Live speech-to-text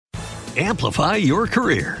Amplify your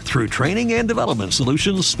career through training and development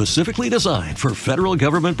solutions specifically designed for federal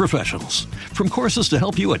government professionals. From courses to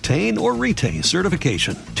help you attain or retain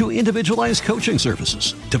certification, to individualized coaching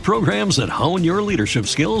services, to programs that hone your leadership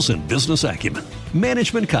skills and business acumen,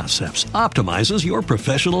 Management Concepts optimizes your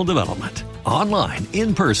professional development. Online,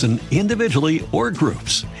 in person, individually, or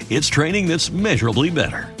groups, it's training that's measurably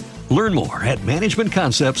better. Learn more at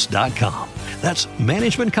managementconcepts.com. That's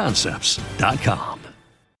managementconcepts.com.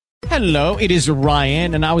 Hello, it is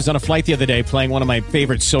Ryan, and I was on a flight the other day playing one of my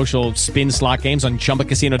favorite social spin slot games on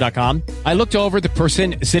ChumbaCasino.com. I looked over at the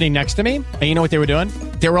person sitting next to me, and you know what they were doing?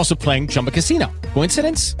 They were also playing Chumba Casino.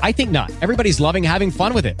 Coincidence? I think not. Everybody's loving having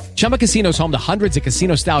fun with it. Chumba Casino is home to hundreds of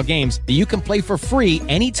casino-style games that you can play for free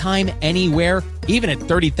anytime, anywhere, even at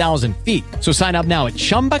 30,000 feet. So sign up now at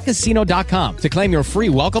ChumbaCasino.com to claim your free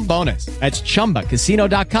welcome bonus. That's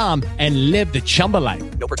ChumbaCasino.com and live the Chumba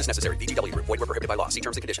life. No purchase necessary. VGW. Void where prohibited by law. See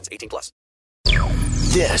terms and conditions. 18+.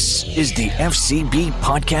 This is the FCB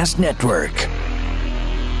Podcast Network.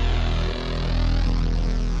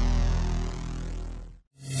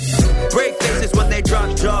 Break faces when they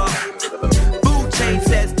drop jaw. Food chain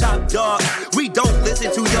says top dog. We don't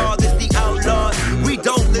listen to y'all, this the outlaws. We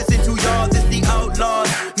don't listen to y'all, this the outlaws.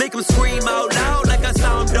 Make them scream out loud like a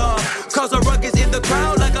sound dog. Cause a ruckus in the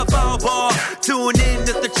crowd like a foul ball. Tune in,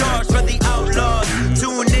 it's the charge for the outlaws.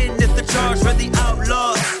 Tune in, it's the charge for the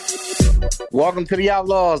outlaws. Welcome to the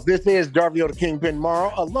Outlaws. This is Darvio the Kingpin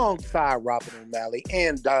Morrow alongside Robin O'Malley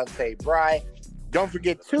and Dante Bry. Don't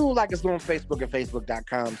forget to like us on Facebook at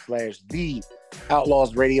facebook.com/The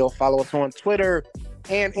Outlaws Radio. Follow us on Twitter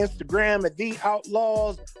and Instagram at The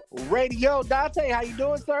Outlaws Radio. Dante, how you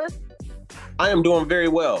doing, sir? I am doing very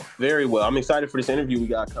well, very well. I'm excited for this interview we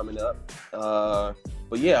got coming up.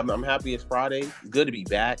 But yeah, I'm happy it's Friday. It's good to be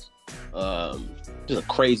back. Just a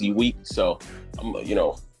crazy week, so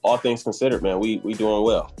all things considered, man, we doing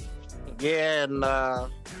well. Yeah, and I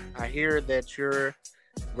hear that you're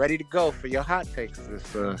ready to go for your hot takes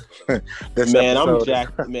this man, episode. I'm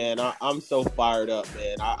jacked, man. I'm so fired up,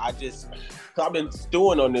 man. I've been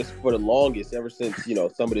stewing on this for the longest, ever since,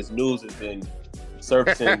 some of this news has been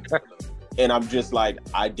surfacing. And I'm just like,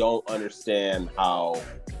 I don't understand how,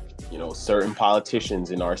 certain politicians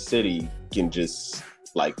in our city can just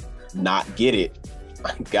not get it.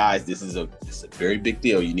 Guys, this is a very big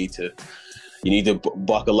deal. You need to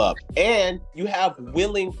buckle up, and you have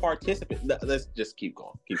willing participants. Let's just keep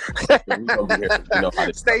going. We're gonna be here.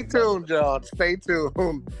 Stay tuned, y'all. Stay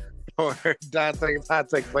tuned for Dante's hot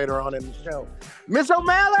takes later on in the show. Miss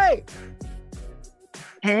O'Malley.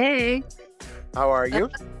 Hey. How are you?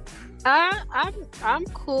 I'm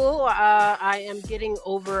cool. I am getting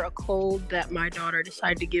over a cold that my daughter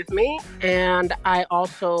decided to give me, and I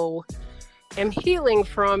also am healing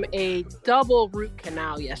from a double root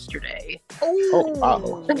canal yesterday. Oh,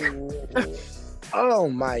 wow. Oh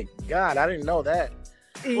my God, I didn't know that.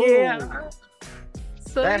 Yeah.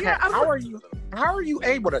 So how are you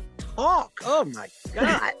able to talk? Oh my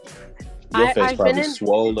God. Your face probably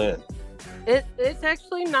swollen. It's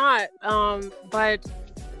actually not. But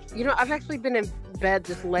I've actually been in bed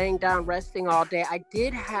just laying down resting all day. I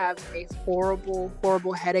did have a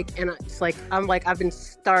horrible headache, and I've been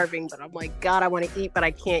starving, but I'm like, God, I want to eat, but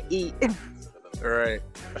I can't eat. All right.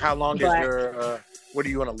 How long is your what are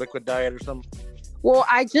you on, a liquid diet or something? Well,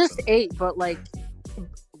 I just ate, but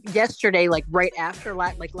yesterday, right after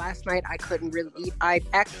last night, I couldn't really eat. I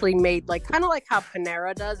actually made kind of like how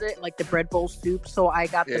Panera does it, the bread bowl soup. So I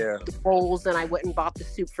got the bowls, and I went and bought the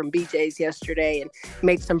soup from BJ's yesterday and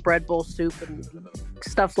made some bread bowl soup and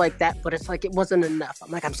stuff like that. But it's it wasn't enough.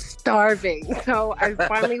 I'm starving. So I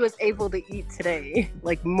finally was able to eat today,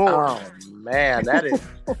 more. Oh man, that is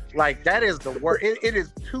that is the worst. It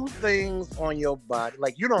is two things on your body.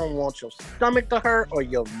 You don't want your stomach to hurt or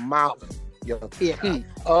your mouth. Your teeth.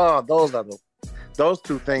 Oh, those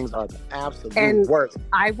two things are the absolute worst.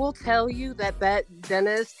 I will tell you that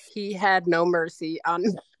dentist, he had no mercy on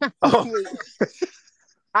me.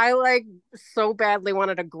 I so badly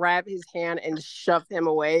wanted to grab his hand and shove him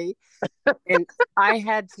away. And I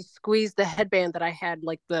had to squeeze the headband that I had,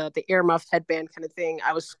 the earmuff headband kind of thing.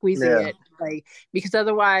 I was squeezing it because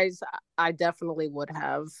otherwise I definitely would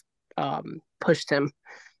have pushed him,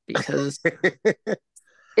 because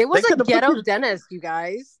it was a ghetto dentist, you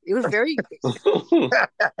guys. It was very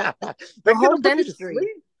the whole dentistry,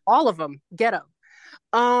 all of them ghetto.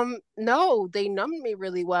 No, they numbed me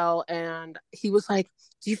really well, and he was like,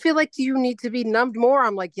 "Do you feel like you need to be numbed more?"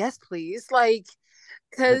 I'm like, "Yes, please."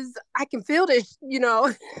 Because I can feel this,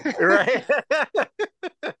 Right.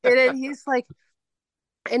 And then he's like,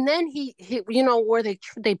 And then he you know, where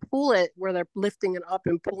they pull it, where they're lifting it up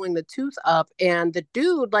and pulling the tooth up, and the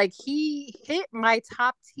dude, like, he hit my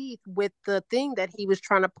top teeth with the thing that he was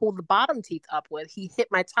trying to pull the bottom teeth up with. He hit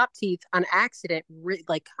my top teeth on accident,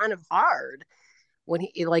 like, kind of hard. When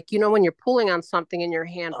he, like, you know, when you're pulling on something and your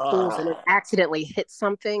hand pulls and it accidentally hits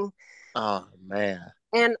something. Oh man.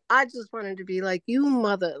 And I just wanted to be like, you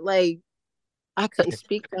mother, like, I couldn't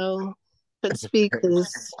speak though. Couldn't speak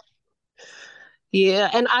because,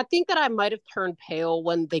 yeah. And I think that I might have turned pale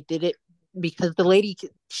when they did it, because the lady,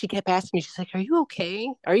 she kept asking me, she's like, "Are you okay?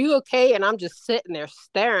 Are you okay?" And I'm just sitting there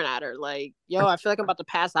staring at her like, yo, I feel like I'm about to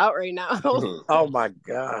pass out right now. Oh my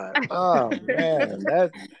God. Oh man.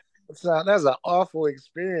 That's an awful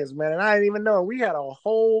experience, man. And I didn't even know. We had a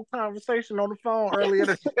whole conversation on the phone earlier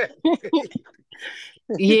today.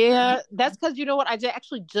 Yeah, that's because, you know what?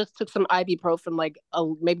 Actually just took some ibuprofen, like,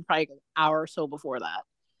 maybe probably an hour or so before that.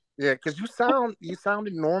 Yeah, because you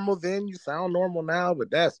sounded normal then. You sound normal now, but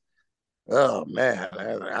oh man,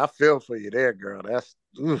 I feel for you there, girl. That's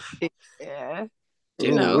oof. Yeah,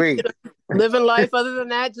 you Ooh, know, wait. living life. Other than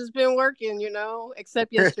that, just been working. You know,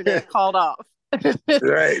 except yesterday I called off.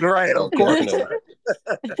 Right, of course.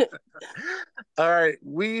 Definitely. All right,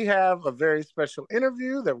 we have a very special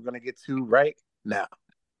interview that we're going to get to right now.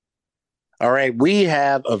 All right, we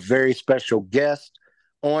have a very special guest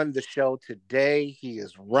on the show today. He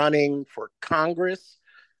is running for Congress.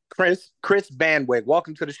 Chris Banweg,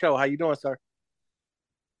 welcome to the show. How you doing, sir?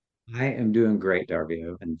 I am doing great,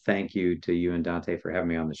 Darvio, and thank you to you and Dante for having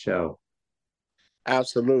me on the show.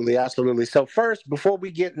 Absolutely, absolutely. So first, before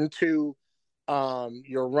we get into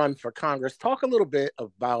your run for Congress, talk a little bit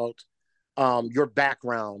about your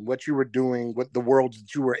background, what you were doing, what the worlds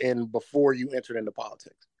that you were in before you entered into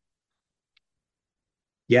politics.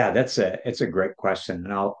 Yeah, it's a great question,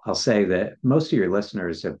 and I'll say that most of your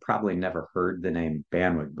listeners have probably never heard the name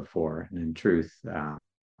Banweg before, and in truth,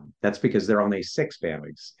 that's because there are only 6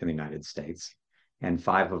 Banwegs in the United States, and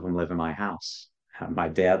 5 of them live in my house. My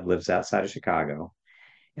dad lives outside of Chicago,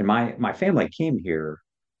 and my family came here.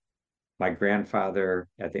 My grandfather,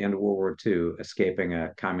 at the end of World War II, escaping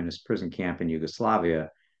a communist prison camp in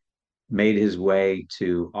Yugoslavia, made his way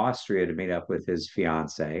to Austria to meet up with his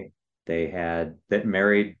fiance. They had that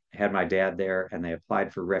married, had my dad there, and they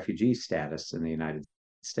applied for refugee status in the United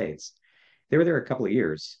States. They were there a couple of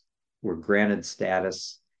years, were granted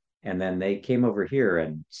status, and then they came over here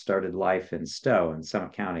and started life in Stowe in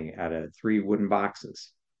Summit County out of 3 wooden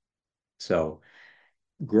boxes. So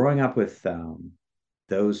growing up with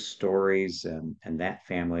those stories and that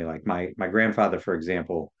family, like my grandfather, for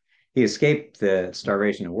example, he escaped the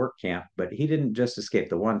starvation and work camp, but he didn't just escape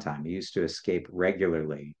the one time. He used to escape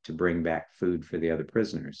regularly to bring back food for the other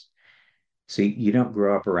prisoners. So you don't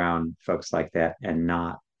grow up around folks like that and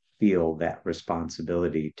not feel that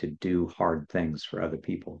responsibility to do hard things for other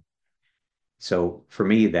people. So for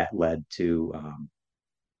me, that led to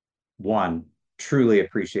one, truly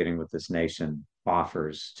appreciating what this nation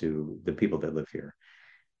offers to the people that live here.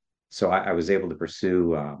 So I was able to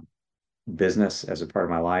pursue business as a part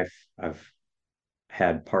of my life. I've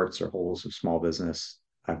had parts or wholes of small business.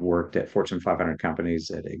 I've worked at Fortune 500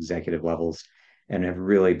 companies at executive levels and have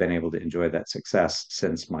really been able to enjoy that success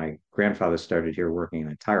since my grandfather started here working in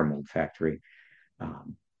a tire mold factory.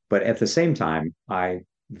 But at the same time, I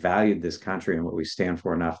valued this country and what we stand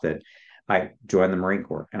for enough that I joined the Marine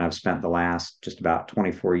Corps, and I've spent the last just about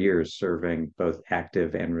 24 years serving both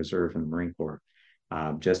active and reserve in the Marine Corps.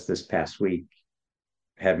 Just this past week,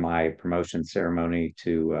 had my promotion ceremony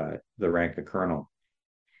to the rank of colonel.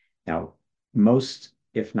 Now, most,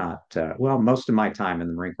 if not, most of my time in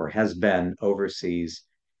the Marine Corps has been overseas,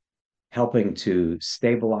 helping to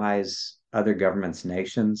stabilize other governments'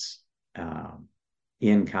 nations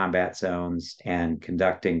in combat zones and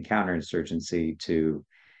conducting counterinsurgency to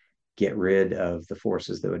get rid of the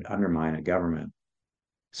forces that would undermine a government.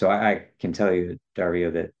 So I can tell you,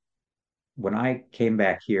 Dario, that when I came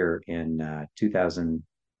back here in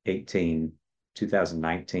 2018,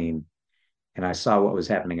 2019, and I saw what was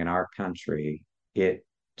happening in our country, it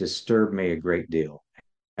disturbed me a great deal.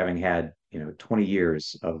 Having had, 20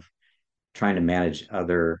 years of trying to manage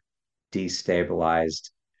other destabilized,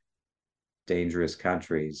 dangerous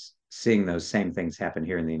countries, seeing those same things happen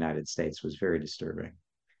here in the United States was very disturbing.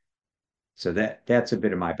 So that's a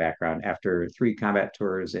bit of my background. After 3 combat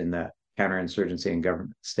tours in the counterinsurgency and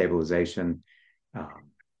government stabilization,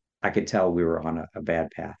 I could tell we were on a bad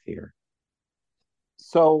path here.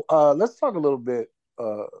 So let's talk a little bit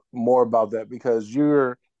more about that, because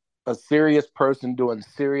you're a serious person doing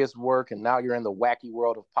serious work, and now you're in the wacky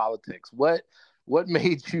world of politics. What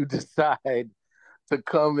made you decide to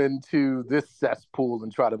come into this cesspool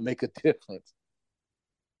and try to make a difference?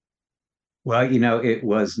 Well, it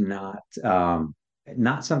was not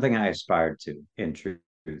something I aspired to, in truth.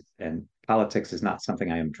 And politics is not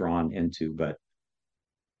something I am drawn into, but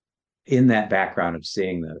in that background of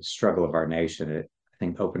seeing the struggle of our nation, it, I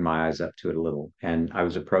think, opened my eyes up to it a little. And I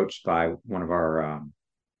was approached by one of our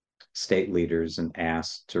state leaders and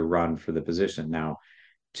asked to run for the position. Now,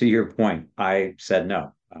 to your point, I said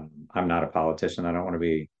no. I'm not a politician. I don't want to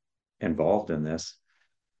be involved in this.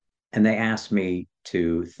 And they asked me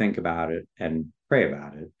to think about it and pray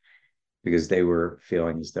about it because they were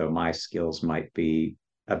feeling as though my skills might be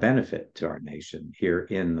a benefit to our nation here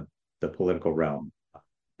in the political realm,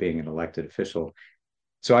 being an elected official.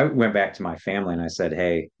 So I went back to my family and I said,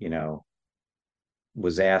 hey,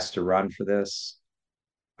 was asked to run for this.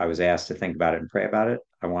 I was asked to think about it and pray about it.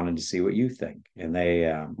 I wanted to see what you think. And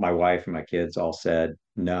my wife and my kids all said,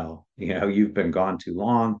 no, you've been gone too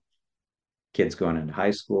long. Kids going into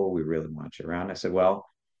high school. We really want you around. I said, well,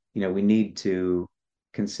 we need to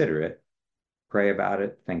consider it, pray about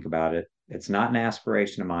it, think about it. It's not an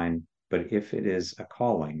aspiration of mine, but if it is a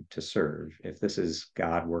calling to serve, if this is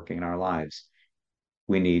God working in our lives,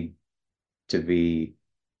 we need to be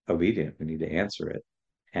obedient. We need to answer it.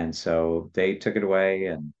 And so they took it away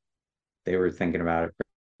and they were thinking about it,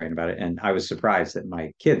 praying about it. And I was surprised that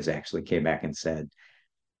my kids actually came back and said,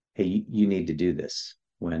 hey, you need to do this.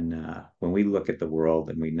 When we look at the world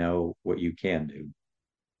and we know what you can do,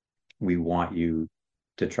 we want you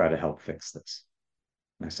to try to help fix this.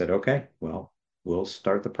 And I said, okay, well, we'll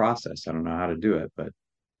start the process. I don't know how to do it, but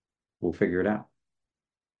we'll figure it out.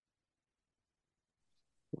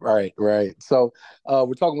 Right, right. So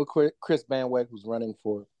we're talking with Chris Banweg, who's running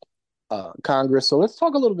for Congress. So let's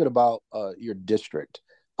talk a little bit about your district.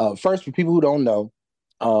 First, for people who don't know,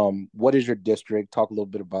 what is your district? Talk a little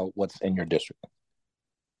bit about what's in your district.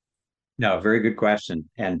 No, very good question.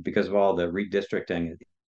 And because of all the redistricting,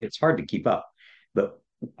 it's hard to keep up. But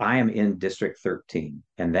I am in District 13,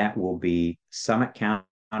 and that will be Summit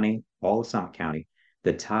County, all of Summit County,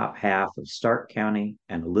 the top half of Stark County,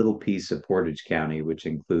 and a little piece of Portage County, which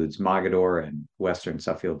includes Mogador and Western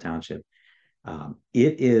Suffield Township.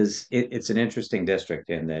 It's an interesting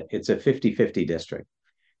district in that it's a 50-50 district,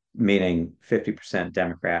 meaning 50%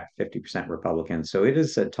 Democrat, 50% Republican. So it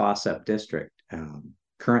is a toss-up district,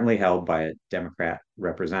 currently held by a Democrat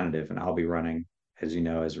representative, and I'll be running, as you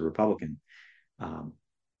know, as a Republican.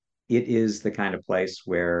 It is the kind of place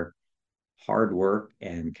where hard work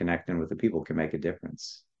and connecting with the people can make a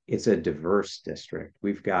difference. It's a diverse district.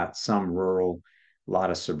 We've got some rural, a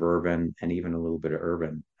lot of suburban, and even a little bit of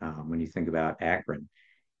urban. When you think about Akron,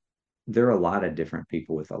 there are a lot of different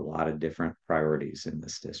people with a lot of different priorities in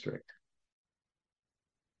this district.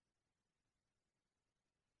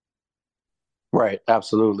 Right,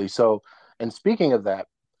 absolutely. So, and speaking of that,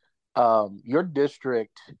 your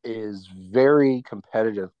district is very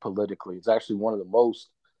competitive politically. It's actually one of the most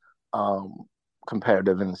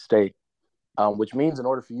competitive in the state, which means in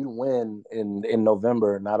order for you to win in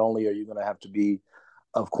November, not only are you going to have to be,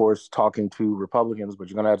 of course, talking to Republicans, but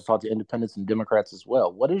you're going to have to talk to independents and Democrats as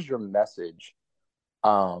well. What is your message,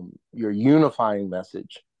 your unifying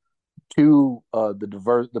message to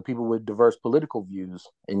the people with diverse political views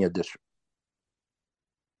in your district?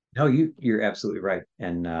 No, you're absolutely right.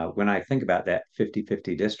 And when I think about that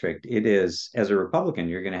 50-50 district, it is, as a Republican,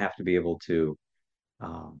 you're going to have to be able to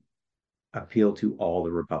um, appeal to all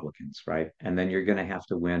the Republicans, right? And then you're going to have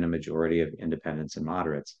to win a majority of independents and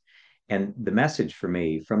moderates. And the message for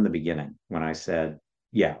me from the beginning, when I said,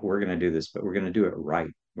 yeah, we're going to do this, but we're going to do it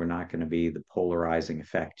right. We're not going to be the polarizing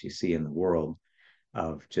effect you see in the world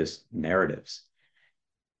of just narratives.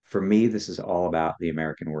 For me, this is all about the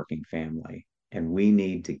American working family. And we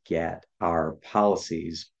need to get our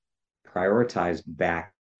policies prioritized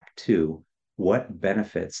back to what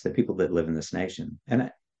benefits the people that live in this nation. And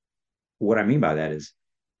what I mean by that is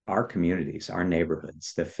our communities, our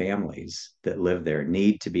neighborhoods, the families that live there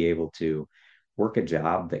need to be able to work a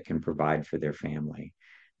job that can provide for their family.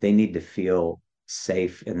 They need to feel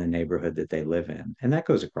safe in the neighborhood that they live in. And that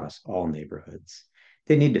goes across all neighborhoods.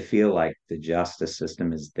 They need to feel like the justice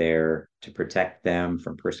system is there to protect them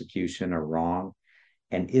from persecution or wrong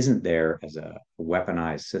and isn't there as a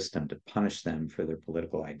weaponized system to punish them for their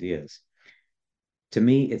political ideas. To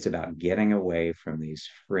me, it's about getting away from these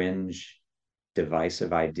fringe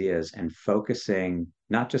divisive ideas and focusing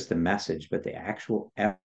not just the message, but the actual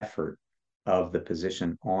effort of the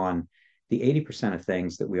position on the 80% of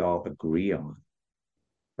things that we all agree on,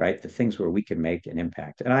 right? The things where we can make an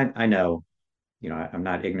impact. And I know I'm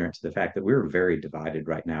not ignorant to the fact that we're very divided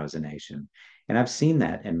right now as a nation. And I've seen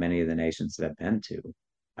that in many of the nations that I've been to.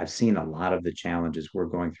 I've seen a lot of the challenges we're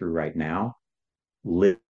going through right now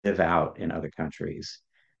live out in other countries.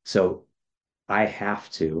 So I have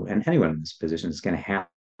to, and anyone in this position is going to have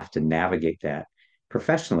to navigate that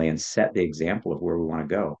professionally and set the example of where we want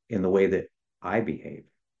to go in the way that I behave.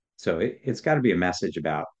 So it's got to be a message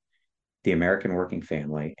about the American working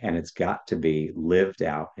family, and it's got to be lived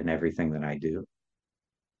out in everything that I do.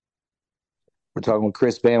 We're talking with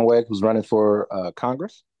Chris Banweg, who's running for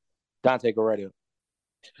Congress. Dante, go right in.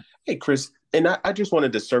 Hey, Chris, and I just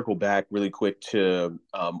wanted to circle back really quick to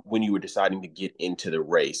when you were deciding to get into the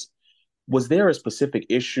race. Was there a specific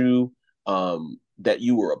issue that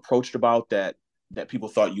you were approached about that people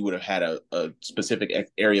thought you would have had a specific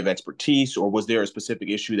area of expertise, or was there a specific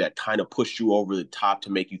issue that kind of pushed you over the top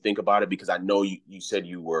to make you think about it? Because I know you said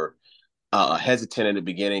you were hesitant in the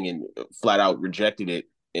beginning and flat out rejected it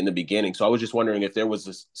in the beginning. So I was just wondering if there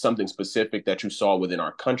was something specific that you saw within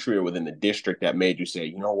our country or within the district that made you say,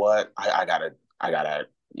 you know what, I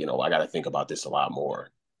gotta think about this a lot more.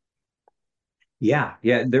 Yeah,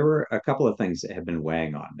 there were a couple of things that have been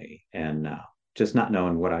weighing on me, and just not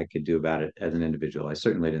knowing what I could do about it as an individual. I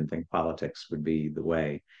certainly didn't think politics would be the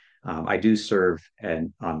way. I do serve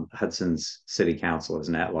on Hudson's City Council as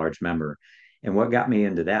an at-large member, and what got me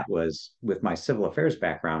into that was with my civil affairs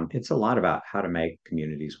background. It's a lot about how to make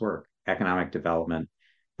communities work, economic development,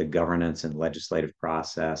 the governance and legislative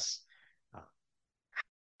process, uh,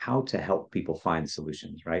 how to help people find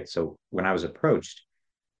solutions. Right. So when I was approached,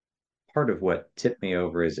 part of what tipped me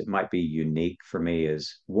over is it might be unique for me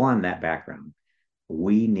is one, that background.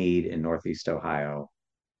 We need in Northeast Ohio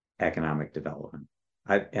economic development.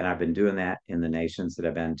 I've been doing that in the nations that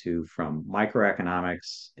I've been to, from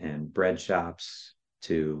microeconomics and bread shops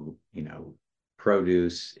to,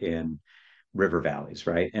 produce in river valleys,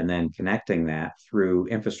 right? And then connecting that through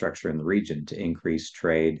infrastructure in the region to increase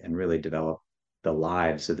trade and really develop the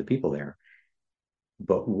lives of the people there.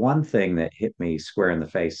 But one thing that hit me square in the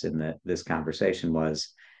face in this conversation was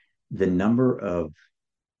the number of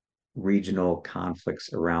regional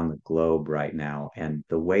conflicts around the globe right now, and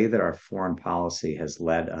the way that our foreign policy has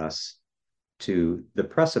led us to the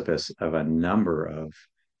precipice of a number of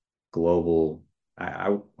global, I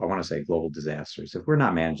want to say global disasters. If we're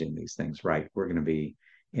not managing these things right, we're going to be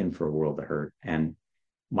in for a world of hurt. And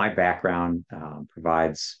my background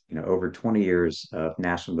provides, over 20 years of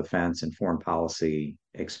national defense and foreign policy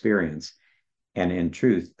experience. And in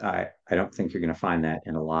truth, I don't think you're going to find that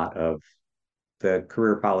in a lot of the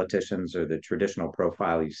career politicians or the traditional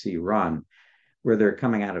profile you see run, where they're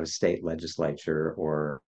coming out of a state legislature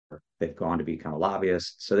or they've gone to become a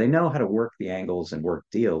lobbyist. So they know how to work the angles and work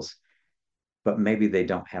deals, but maybe they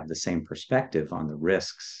don't have the same perspective on the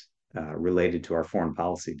risks related to our foreign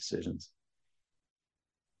policy decisions.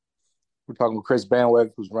 We're talking with Chris Banweg,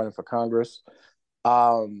 who's running for Congress.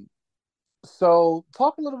 So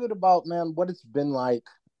talk a little bit about, man, what it's been like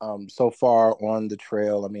so far on the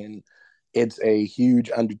trail. I mean, it's a huge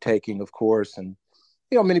undertaking, of course, and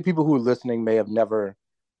many people who are listening may have never,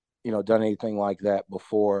 done anything like that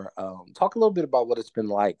before. Talk a little bit about what it's been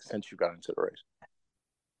like since you got into the race.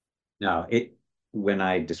 No, when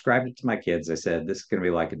I described it to my kids, I said this is going to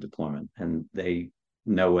be like a deployment, and they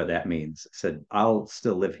know what that means. I said I'll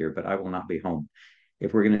still live here, but I will not be home.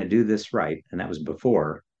 If we're going to do this right, and that was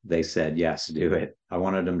before they said yes, do it. I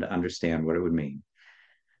wanted them to understand what it would mean.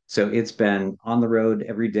 So it's been on the road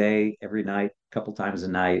every day, every night, a couple times a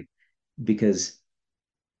night, because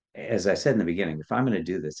as I said in the beginning, if I'm going to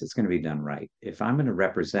do this, it's going to be done right. If I'm going to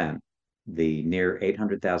represent the near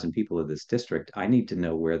 800,000 people of this district, I need to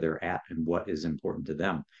know where they're at and what is important to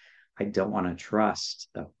them. I don't want to trust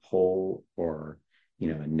a poll or,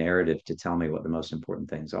 a narrative to tell me what the most important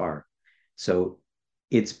things are. So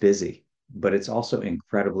it's busy, but it's also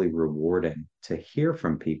incredibly rewarding to hear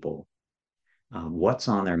from people what's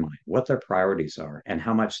on their mind, what their priorities are, and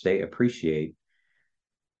how much they appreciate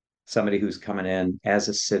somebody who's coming in as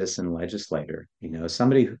a citizen legislator.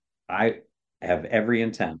 Somebody who I have every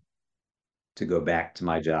intent to go back to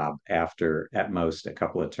my job after at most a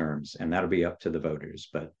couple of terms, and that'll be up to the voters.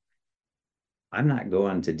 But I'm not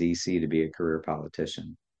going to DC to be a career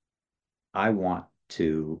politician. I want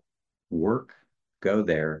to work, go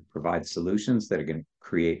there, provide solutions that are going to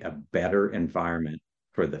create a better environment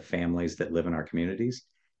for the families that live in our communities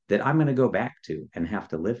that I'm going to go back to and have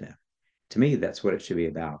to live in. To me, that's what it should be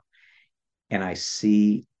about. And I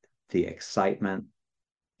see the excitement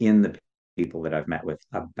in the people that I've met with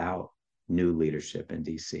about new leadership in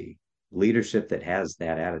DC, leadership that has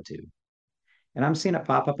that attitude. And I'm seeing it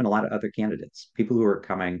pop up in a lot of other candidates, people who are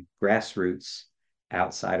coming grassroots,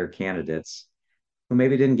 outsider candidates who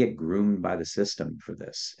maybe didn't get groomed by the system for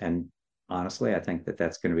this. And honestly, I think that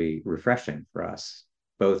that's going to be refreshing for us,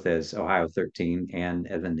 both as Ohio 13 and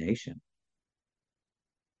as a nation.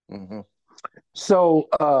 Mm-hmm. So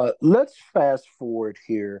let's fast forward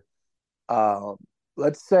here.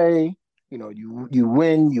 Let's say you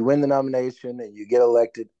win the nomination and you get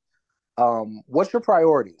elected. What's your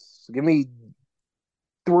priorities? Give me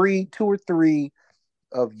two or three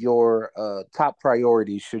of your top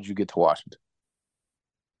priorities should you get to Washington.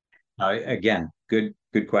 Again, good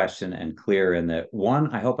question, and clear in that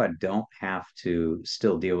one, I hope I don't have to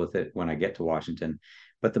still deal with it when I get to Washington.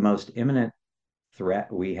 But the most imminent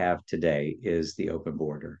threat we have today is the open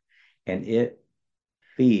border. And it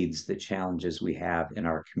feeds the challenges we have in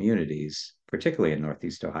our communities, particularly in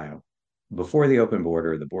Northeast Ohio. Before the open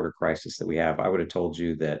border, the border crisis that we have, I would have told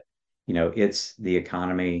you that, it's the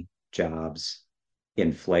economy, jobs,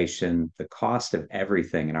 inflation, the cost of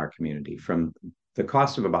everything in our community, from the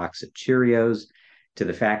cost of a box of Cheerios to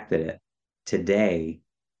the fact that today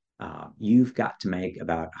you've got to make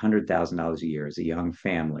about $100,000 a year as a young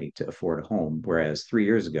family to afford a home, whereas 3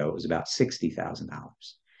 years ago it was about $60,000.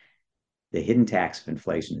 The hidden tax of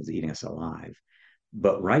inflation is eating us alive.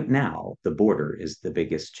 But right now, the border is the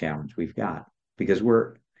biggest challenge we've got because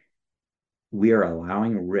we are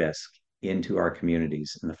allowing risk into our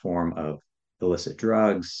communities in the form of illicit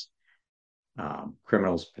drugs,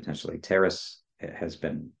 criminals, potentially terrorists. It has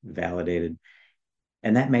been validated.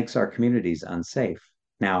 And that makes our communities unsafe.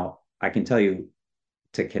 Now, I can tell you,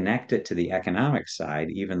 to connect it to the economic side,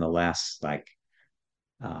 even the less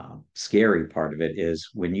scary part of it is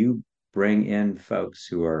when you bring in folks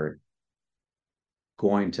who are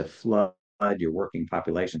going to flood your working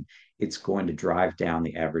population, it's going to drive down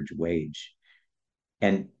the average wage.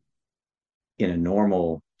 And in a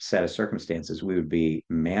normal set of circumstances, we would be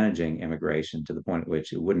managing immigration to the point at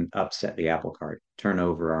which it wouldn't upset the apple cart, turn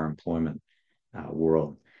over our employment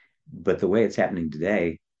world. But the way it's happening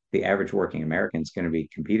today, the average working American is going to be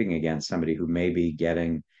competing against somebody who may be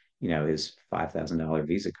getting, his $5,000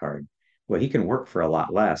 Visa card. Well, he can work for a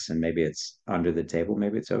lot less, and maybe it's under the table,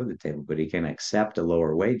 maybe it's over the table, but he can accept a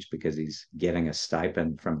lower wage because he's getting a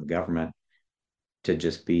stipend from the government to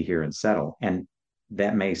just be here and settle. And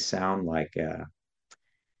that may sound like a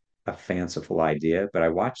fanciful idea, but I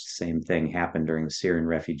watched the same thing happen during the Syrian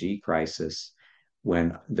refugee crisis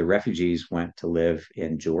when the refugees went to live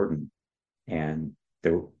in Jordan, and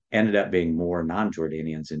there ended up being more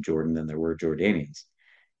non-Jordanians in Jordan than there were Jordanians.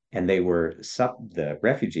 And they were the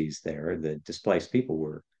refugees there, the displaced people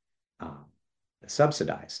were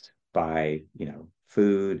subsidized by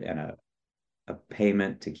food and a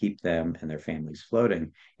payment to keep them and their families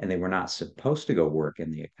floating. And they were not supposed to go work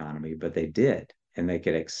in the economy, but they did, and they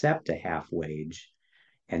could accept a half wage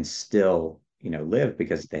and still live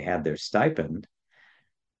because they had their stipend,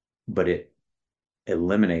 but it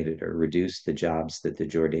eliminated or reduced the jobs that the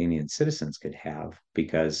Jordanian citizens could have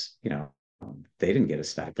because they didn't get a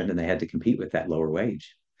stipend and they had to compete with that lower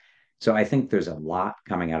wage. So I think there's a lot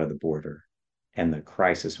coming out of the border and the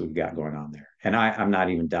crisis we've got going on there. And I'm not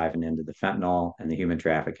even diving into the fentanyl and the human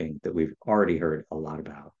trafficking that we've already heard a lot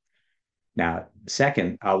about. Now,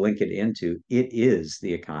 second, I'll link it into it is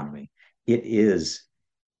the economy. It is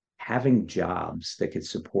having jobs that could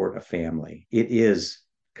support a family. It is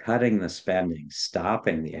cutting the spending,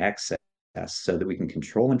 stopping the excess so that we can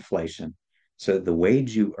control inflation, so that the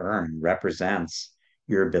wage you earn represents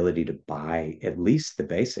your ability to buy at least the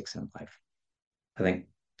basics in life. I think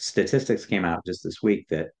statistics came out just this week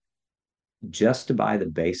that just to buy the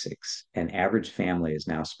basics, an average family is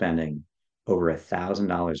now spending over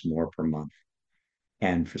 $1,000 more per month.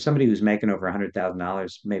 And for somebody who's making over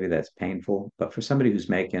 $100,000, maybe that's painful. But for somebody who's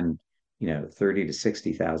making, $30,000 to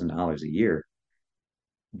 $60,000 a year,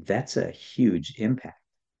 that's a huge impact.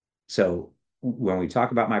 So when we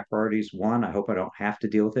talk about my priorities, one, I hope I don't have to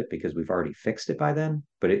deal with it because we've already fixed it by then,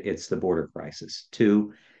 but it's the border crisis.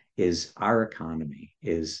 Two is our economy,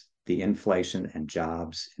 is the inflation and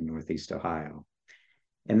jobs in Northeast Ohio.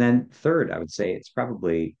 And then third, I would say it's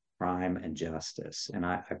probably crime and justice. And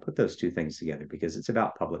I put those two things together because it's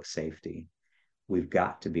about public safety. We've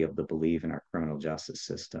got to be able to believe in our criminal justice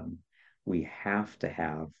system. We have to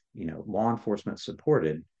have, law enforcement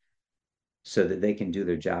supported so that they can do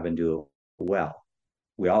their job and do it well.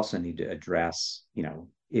 We also need to address,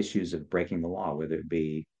 issues of breaking the law, whether it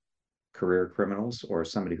be career criminals or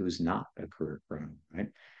somebody who's not a career criminal, right?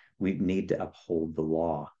 We need to uphold the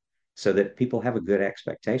law so that people have a good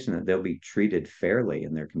expectation that they'll be treated fairly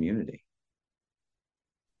in their community.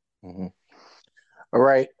 Mm-hmm. All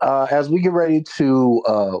right. As we get ready to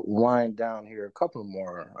wind down here, a couple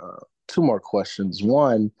more two more questions.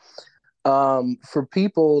 One, for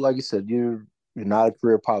people, like you said, you're not a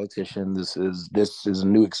career politician. This is a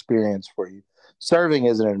new experience for you. Serving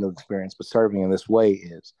isn't a new experience, but serving in this way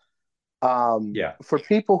is. For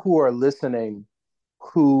people who are listening,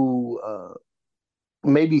 who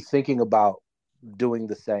may be thinking about doing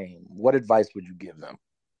the same, what advice would you give them?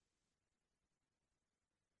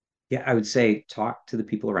 Yeah, I would say talk to the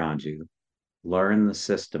people around you, learn the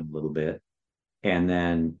system a little bit, and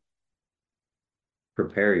then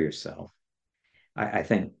prepare yourself. I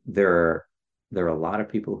think there are a lot of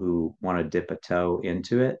people who want to dip a toe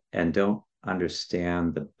into it and don't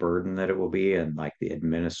understand the burden that it will be and like the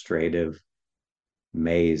administrative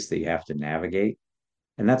maze that you have to navigate.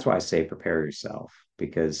 And that's why I say prepare yourself,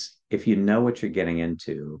 because if you know what you're getting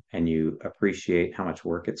into and you appreciate how much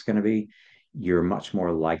work it's going to be, you're much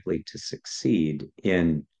more likely to succeed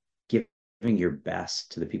in giving your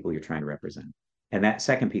best to the people you're trying to represent. And that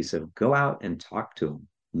second piece of go out and talk to them,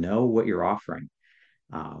 know what you're offering.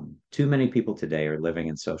 Too many people today are living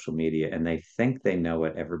in social media and they think they know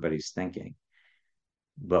what everybody's thinking.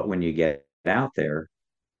 But when you get out there,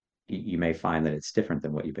 you may find that it's different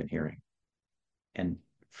than what you've been hearing. And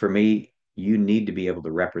for me, you need to be able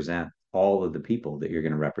to represent all of the people that you're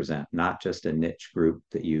going to represent, not just a niche group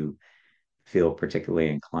that you feel particularly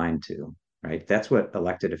inclined to, right? That's what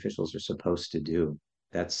elected officials are supposed to do.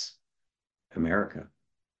 That's America.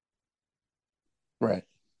 Right,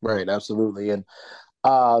 absolutely. And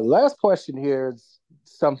last question here is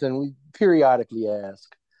something we periodically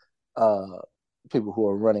ask people who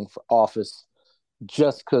are running for office,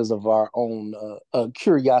 just because of our own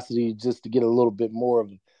curiosity, just to get a little bit more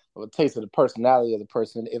of a taste of the personality of the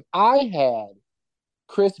person. If I had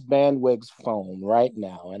Chris Banweg's phone right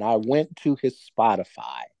now and I went to his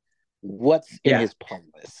Spotify, what's in his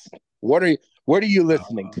playlist? What are you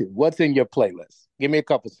listening to? What's in your playlist? Give me a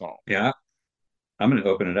couple songs. Yeah, I'm going to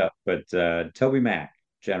open it up, but Toby Mac,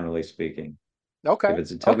 generally speaking. Okay. If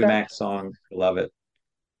it's a Toby Mac song, I love it.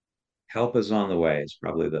 Help Is on the Way is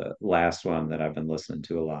probably the last one that I've been listening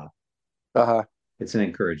to a lot. It's an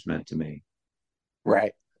encouragement to me.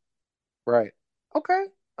 Right. Okay.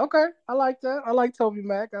 I like that. I like Toby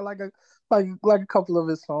Mac. I like a couple of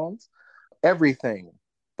his songs. Everything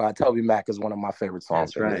by Toby Mac is one of my favorite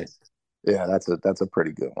songs. That's right. Yeah, that's a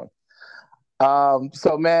pretty good one.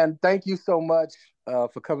 So man, thank you so much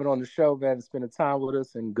for coming on the show, man, and spending time with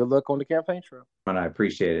us, and good luck on the campaign trail. And I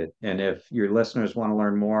appreciate it. And if your listeners want to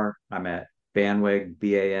learn more, I'm at Banweg,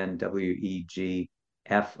 BANWEG,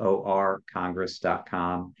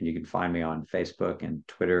 Congress.com. And you can find me on Facebook and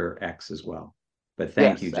Twitter, X as well. But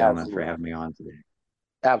thank you, gentlemen, for having me on today.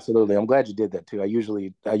 Absolutely. I'm glad you did that too. I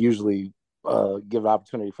usually give an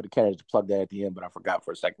opportunity for the candidates to plug that at the end, but I forgot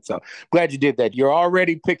for a second. So glad you did that. You're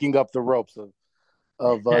already picking up the ropes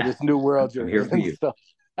of this new world you're here for you.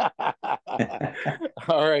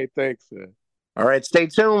 All right. Thanks, man. All right. Stay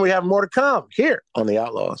tuned. We have more to come here on The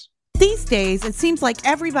Outlaws. These days, it seems like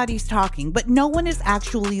everybody's talking, but no one is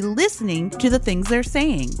actually listening to the things they're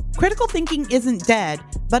saying. Critical thinking isn't dead,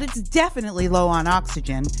 but it's definitely low on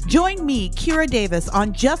oxygen. Join me, Kira Davis,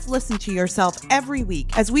 on Just Listen to Yourself every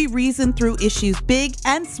week as we reason through issues big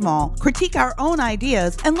and small, critique our own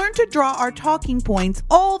ideas, and learn to draw our talking points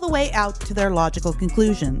all the way out to their logical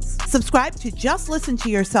conclusions. Subscribe to Just Listen to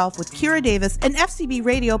Yourself with Kira Davis, an FCB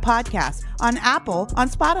radio podcast on Apple, on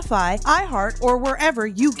Spotify, iHeart, or wherever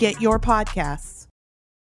you get your podcasts.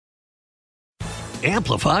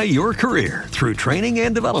 Amplify your career through training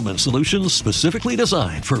and development solutions specifically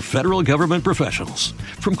designed for federal government professionals.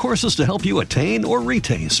 From courses to help you attain or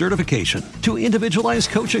retain certification, to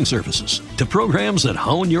individualized coaching services, to programs that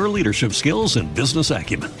hone your leadership skills and business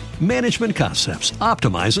acumen, Management Concepts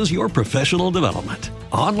optimizes your professional development.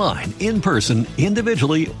 Online, in person,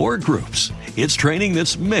 individually, or groups, it's training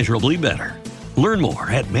that's measurably better. Learn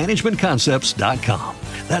more at managementconcepts.com.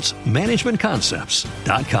 That's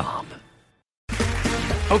managementconcepts.com.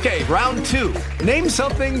 Okay, round two. Name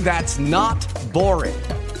something that's not boring.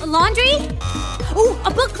 A laundry? Ooh, a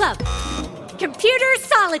book club. Computer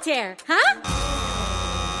solitaire, huh?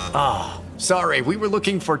 Ah, oh, sorry, we were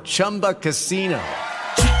looking for Chumba Casino.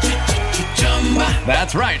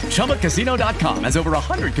 That's right, ChumbaCasino.com has over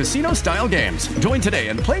 100 casino-style games. Join today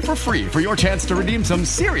and play for free for your chance to redeem some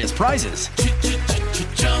serious prizes.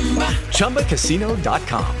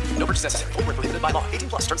 ChumbaCasino.com. No purchase necessary. Void where prohibited by law. 18+.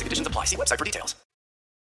 Terms and conditions apply. See website for details.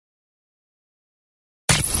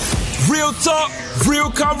 Real talk,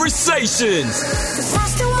 real conversations.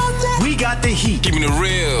 We got the heat. Give me the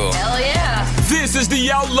real. Hell yeah. This is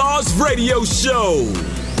the Outlaws Radio Show.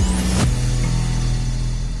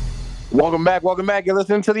 Welcome back. Welcome back. You're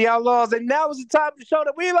listening to The Outlaws. And now is the time of the show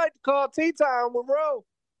that we like to call Tea Time with Ro.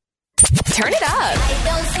 Turn it up. I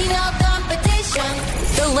don't see no competition.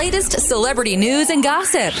 The latest celebrity news and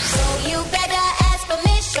gossip. So you better ask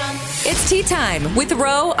permission. It's Tea Time with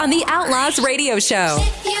Ro on the Outlaws radio show.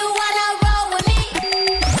 If you wanna roll with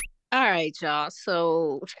me. All right, y'all.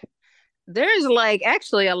 So there's like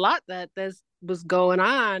actually a lot that this was going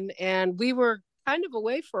on, and we were kind of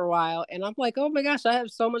away for a while, and I'm like, oh my gosh, I have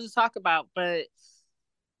so much to talk about. But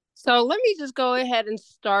so let me just go ahead and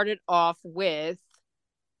start it off with,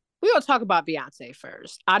 we're gonna talk about Beyonce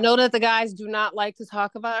first. I know that the guys do not like to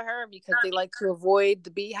talk about her because they like to avoid the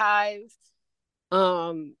beehive.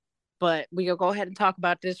 But we gonna go ahead and talk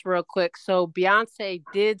about this real quick. So Beyonce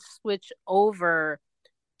did switch over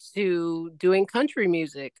to doing country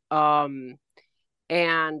music.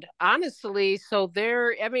 And honestly, so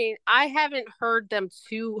I mean, I haven't heard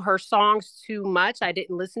her songs too much. I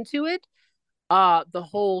didn't listen to it, the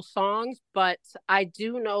whole songs, but I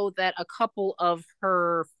do know that a couple of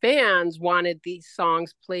her fans wanted these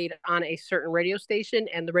songs played on a certain radio station,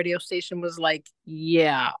 and the radio station was like,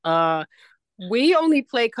 yeah, we only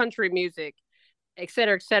play country music, et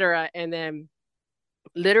cetera, et cetera. And then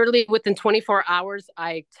literally within 24 hours,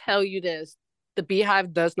 I tell you this, the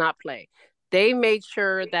Beehive does not play. They made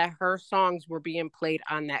sure that her songs were being played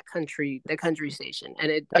on the country station.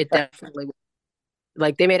 And it definitely,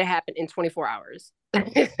 like, they made it happen in 24 hours.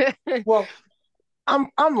 Well,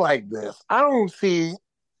 I'm like this. I don't see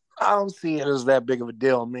it as that big of a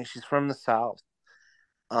deal. I mean, she's from the South.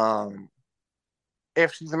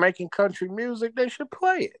 If she's making country music, they should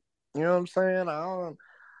play it. You know what I'm saying?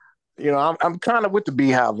 I'm kind of with the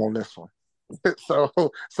Beehive on this one.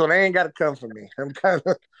 So they ain't got to come for me. I'm kind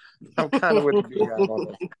of with the Beehive on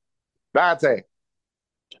this. Dante.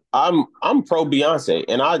 I'm pro Beyonce,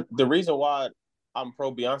 and the reason why I'm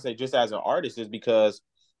pro Beyonce just as an artist is because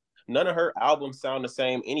none of her albums sound the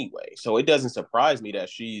same anyway. So it doesn't surprise me that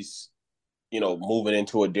she's, moving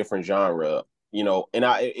into a different genre. And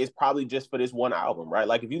it's probably just for this one album, right?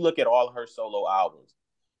 Like if you look at all of her solo albums,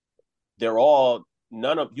 they're all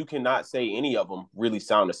you cannot say any of them really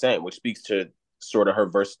sound the same, which speaks to sort of her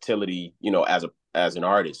versatility, as an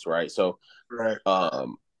artist, right? So, right.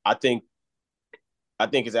 I think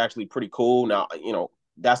it's actually pretty cool. Now,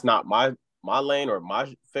 that's not my lane or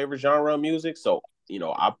my favorite genre of music, so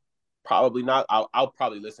I probably not. I'll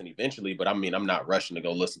probably listen eventually, but I mean, I'm not rushing to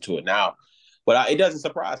go listen to it now. But it doesn't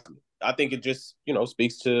surprise me. I think it just,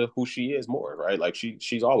 speaks to who she is more, right? Like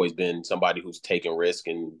she's always been somebody who's taken risk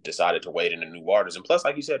and decided to wade into new waters. And plus,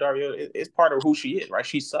 like you said, Dario, it's part of who she is, right?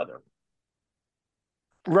 She's Southern.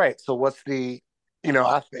 Right. So what's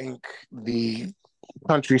I think the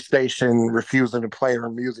country station refusing to play her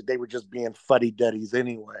music, they were just being fuddy-duddies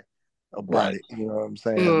anyway about it. You know what I'm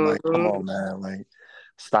saying? Mm-hmm. Like, come on, man. Like,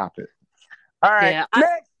 stop it. All right. Yeah,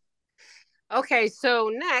 next. Okay,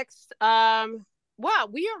 so next, well,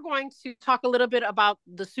 we are going to talk a little bit about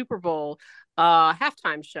the Super Bowl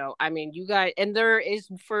halftime show. I mean, you guys, and there is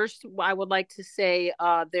first, I would like to say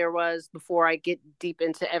there was, before I get deep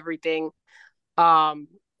into everything, all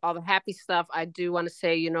the happy stuff, I do want to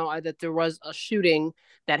say, that there was a shooting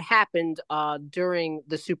that happened during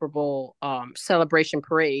the Super Bowl celebration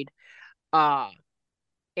parade.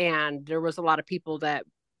 And there was a lot of people that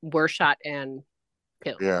were shot and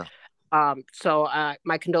killed. Yeah. So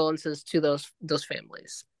my condolences to those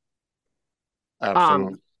families.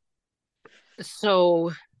 Absolutely.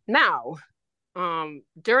 So now,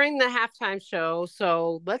 during the halftime show,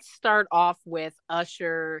 so let's start off with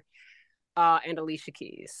Usher and Alicia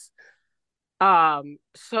Keys.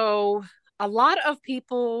 So a lot of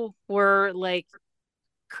people were like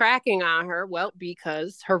cracking on her, well,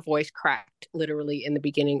 because her voice cracked literally in the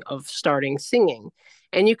beginning of starting singing.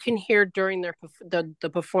 And you can hear during the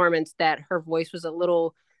performance that her voice was a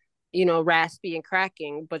little, raspy and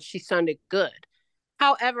cracking, but she sounded good.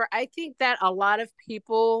 However, I think that a lot of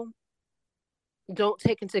people don't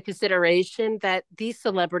take into consideration that these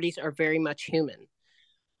celebrities are very much human.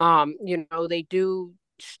 They do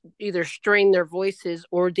either strain their voices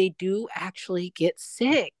or they do actually get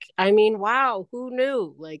sick. I mean, wow, who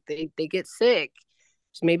knew? Like they get sick.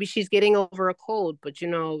 Maybe she's getting over a cold, but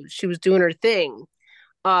she was doing her thing.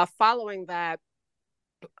 Following that,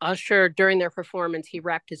 Usher, during their performance, he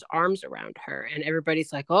wrapped his arms around her, and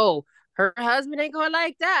everybody's like, "Oh, her husband ain't going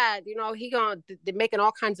like that." They're making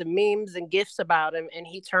all kinds of memes and gifs about him, and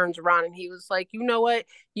he turns around and he was like, "You know what?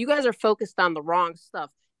 You guys are focused on the wrong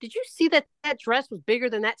stuff. Did you see that dress was bigger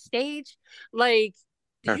than that stage? Like,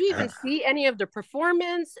 did you even see any of the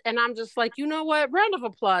performance? And I'm just like, you know what? Round of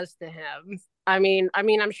applause to him. I mean,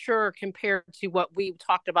 I'm sure compared to what we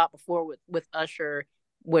talked about before with Usher,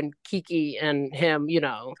 when Kiki and him,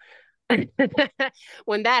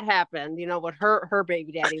 when that happened, when her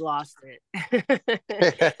baby daddy lost it.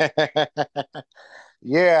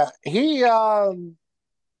 Yeah, he's a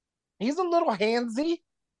little handsy,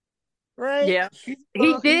 right? Yeah,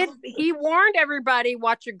 he did. He warned everybody,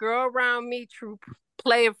 "Watch your girl around me, true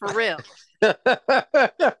player for real." That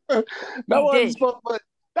wasn't supposed to,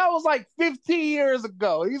 that was like 15 years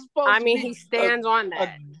ago. He's supposed to be he stands on that.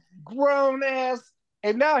 A grown ass,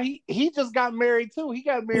 and now he just got married too. He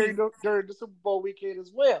got married during the Super Bowl weekend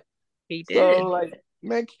as well. He did. So like,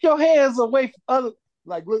 man, keep your hands away from other.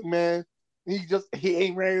 Like, look, man, he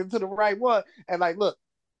ain't married to the right one. And like, look,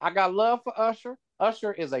 I got love for Usher.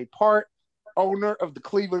 Usher is a part owner of the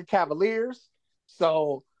Cleveland Cavaliers,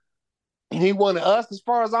 so he wanted us. As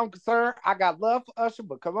far as I'm concerned, I got love for Usher,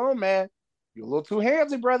 but come on, man, you're a little too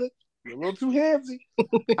handsy, brother. You're a little too handsy.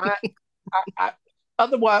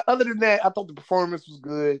 Other than that, I thought the performance was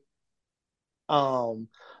good.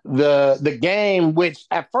 The game, which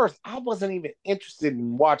at first I wasn't even interested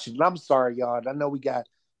in watching. And I'm sorry, y'all. I know we got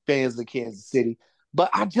fans of Kansas City, but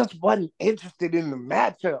I just wasn't interested in the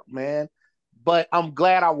matchup, man. But I'm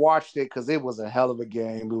glad I watched it because it was a hell of a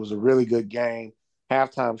game. It was a really good game.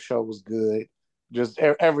 Halftime show was good. Just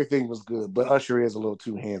everything was good. But Usher is a little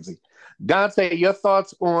too handsy. Dante, your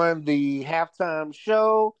thoughts on the halftime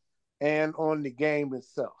show and on the game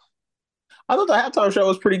itself? I thought the halftime show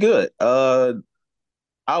was pretty good. I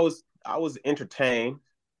was entertained.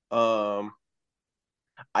 In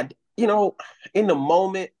the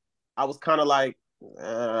moment, I was kind of like,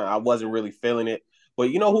 I wasn't really feeling it.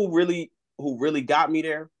 But you know who really got me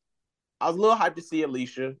there? I was a little hyped to see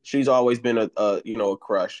Alicia. She's always been a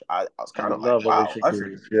crush. I was kind of like, wow, Alicia Usher.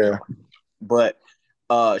 Keys, yeah. But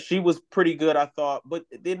she was pretty good, I thought. But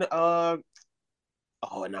then and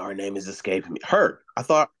now her name is escaping me. I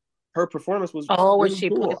thought her performance was when really she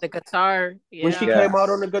cool. played the guitar. Yeah. When she came out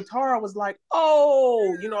on the guitar, I was like,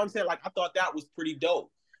 oh, you know what I'm saying? Like, I thought that was pretty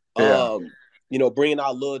dope. Yeah. Bringing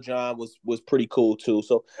out Lil Jon was pretty cool too.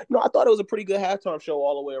 So, I thought it was a pretty good halftime show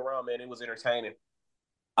all the way around, man. It was entertaining.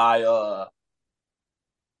 The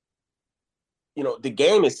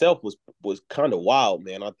game itself was kind of wild,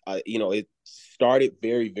 man. It started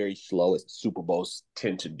very, very slow, as Super Bowls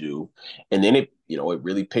tend to do, and then it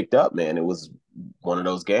really picked up, man. It was one of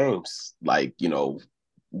those games, like,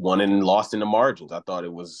 won and lost in the margins. I thought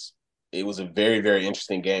it was a very, very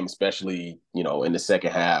interesting game, especially in the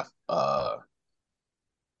second half.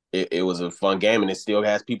 It was a fun game, and it still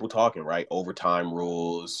has people talking, right? Overtime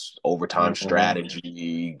rules, overtime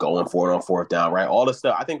strategy, going for it on fourth down, right? All the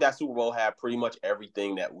stuff. I think that Super Bowl had pretty much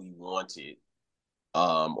everything that we wanted,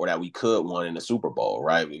 or that we could want in the Super Bowl,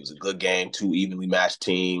 right? It was a good game, two evenly matched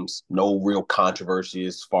teams, no real controversy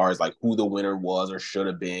as far as like who the winner was or should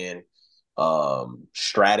have been.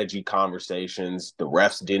 Strategy conversations, the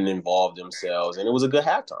refs didn't involve themselves, and it was a good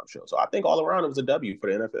halftime show. So I think all around it was a W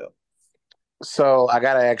for the NFL. So I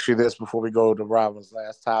gotta ask you this before we go to Robin's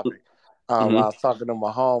last topic. I was talking to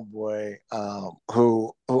my homeboy,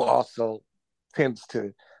 who also tends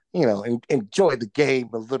to, enjoy the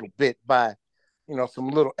game a little bit by, some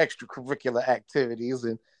little extracurricular activities,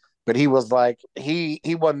 but he was like, he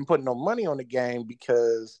wasn't putting no money on the game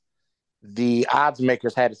because the odds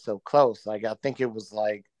makers had it so close. Like, I think it was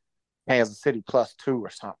like Kansas City +2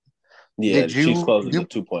 or something. Yeah, the Chiefs closed as a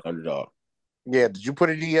 2-point underdog. Yeah, did you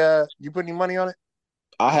put any money on it?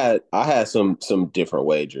 I had some different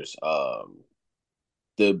wagers.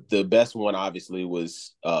 The best one obviously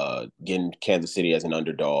was getting Kansas City as an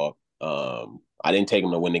underdog. I didn't take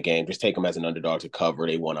them to win the game, just take them as an underdog to cover.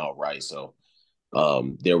 They won outright, so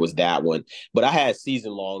there was that one. But I had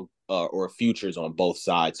season long or futures on both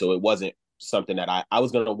sides, so it wasn't something that I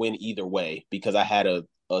was going to win either way, because I had a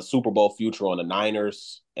Super Bowl future on the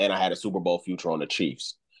Niners and I had a Super Bowl future on the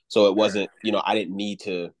Chiefs. So it wasn't, I didn't need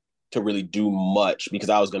to really do much, because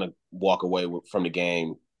I was going to walk away from the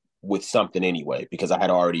game with something anyway, because I had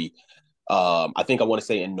already, I think I want to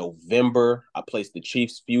say in November, I placed the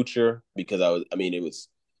Chiefs future because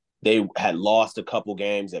they had lost a couple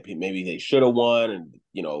games that maybe they should have won, and,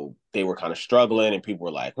 they were kind of struggling, and people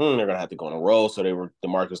were like, they're going to have to go on a roll. So the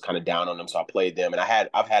market was kind of down on them. So I played them, and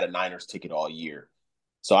I've had a Niners ticket all year.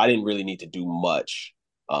 So I didn't really need to do much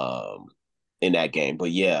in that game.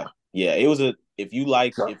 But yeah, it was if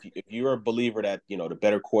you're a believer that, the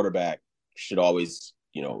better quarterback should always,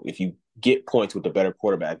 if you get points with the better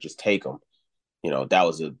quarterback, just take them. That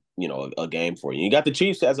was a game for you. You got the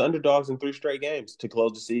Chiefs as underdogs in 3 straight games to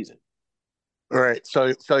close the season. All right.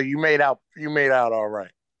 So you made out all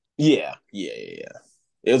right. Yeah. It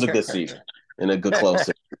was a good season and a good close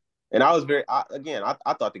season. And I was I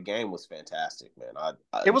thought the game was fantastic, man.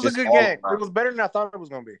 It was a just good all game. around. It was better than I thought it was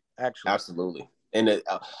going to be, actually. Absolutely. And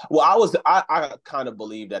I kind of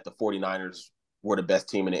believe that the 49ers were the best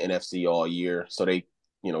team in the NFC all year. So they,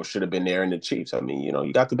 should have been there. And the Chiefs, I mean,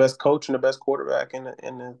 you got the best coach and the best quarterback in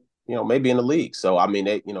the maybe in the league. So, I mean,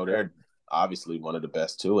 they're obviously one of the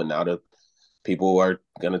best too. And now the people are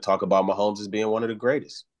going to talk about Mahomes as being one of the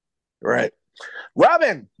greatest. Right.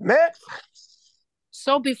 Robin, next.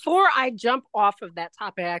 So before I jump off of that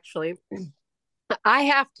topic, actually, I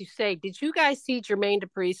have to say, did you guys see Jermaine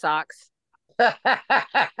Dupri socks?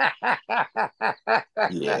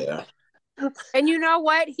 Yeah. And you know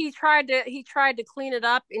what? He tried to clean it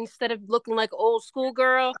up instead of looking like an old school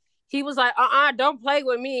girl. He was like, don't play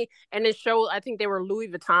with me. And it showed, I think they were Louis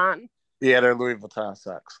Vuitton. Yeah, they're Louis Vuitton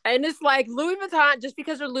socks. And it's like Louis Vuitton, just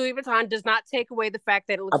because they're Louis Vuitton does not take away the fact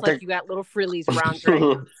that it looks like you got little frillies around your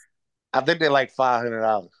ankles. I think they're like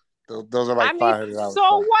 $500. Those are like $500.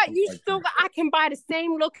 So what? You still got, I can buy the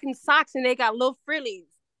same looking socks and they got little frillies.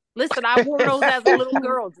 Listen, I wore those as a little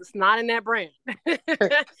girl, just not in that brand.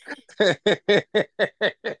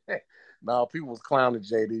 No, people was clowning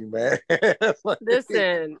JD, man.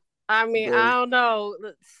 Listen, I mean, I don't know.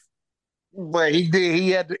 But he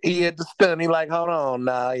did. He had to stun. He like, hold on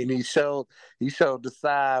now, and he showed the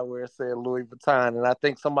side where it said Louis Vuitton, and I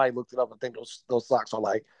think somebody looked it up. I think those socks are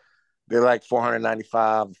they're like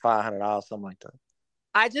 $495, $500, something like that.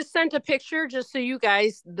 I just sent a picture just so you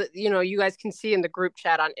guys, you guys can see in the group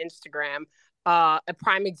chat on Instagram, a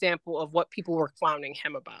prime example of what people were clowning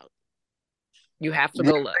him about. You have to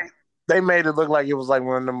go look. They made it look like it was like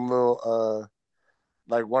one of them little,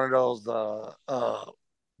 like one of those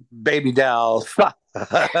baby dolls.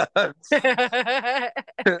 It's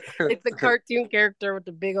a cartoon character with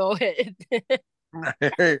the big old head.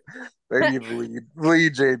 They need to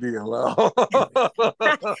leave JD alone.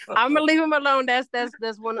 I'm gonna leave him alone. That's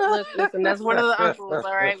one of listen, that's one of the uncles.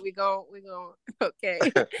 All right, we go okay.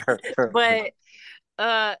 But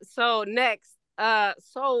so next,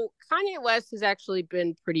 so Kanye West has actually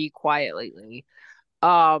been pretty quiet lately.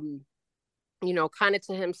 Kind of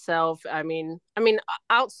to himself. I mean,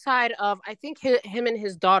 outside of, I think him and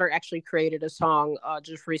his daughter actually created a song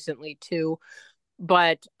just recently too,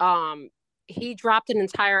 but he dropped an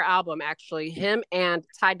entire album, actually. Him and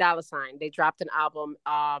Ty Dolla $ign, they dropped an album,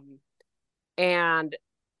 and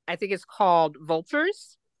I think it's called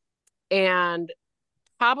Vultures. And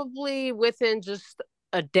probably within just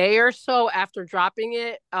a day or so after dropping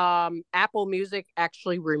it, Apple Music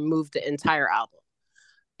actually removed the entire album.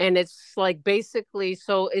 And it's like, basically,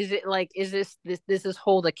 so is it like, is this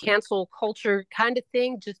whole the cancel culture kind of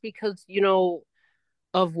thing, just because,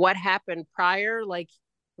 of what happened prior? Like,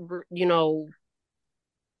 I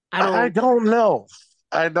don't know.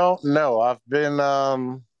 I've been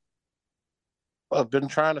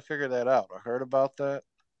trying to figure that out. I heard about that.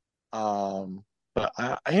 But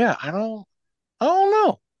I don't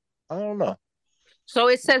know. So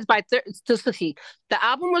it says the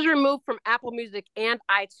album was removed from Apple Music and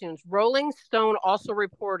iTunes. Rolling Stone also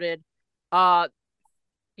reported Fuga.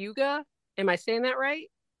 Am I saying that right?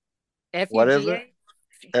 F-U-G-A? What is it?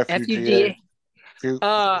 F-U-G-A.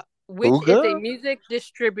 Which Fuga? is a music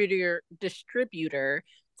distributor,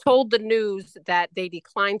 told the news that they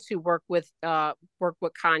declined to work with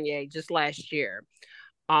Kanye just last year.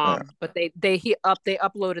 But they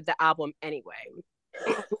uploaded the album anyway.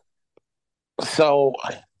 So,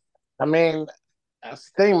 I mean,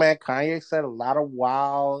 that's the thing, man. Kanye said a lot of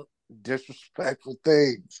wild, disrespectful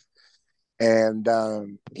things. And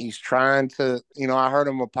he's trying to, I heard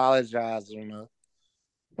him apologize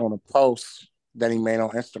on a post that he made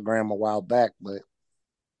on Instagram a while back. But,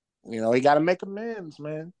 he got to make amends,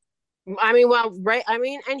 man. I mean, well, right. I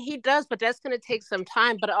mean, and he does, but that's going to take some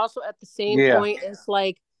time. But also at the same point, it's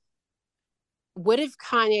like, what if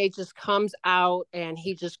Kanye just comes out and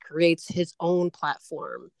he just creates his own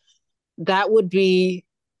platform? That would be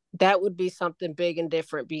something big and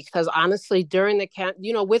different, because honestly, during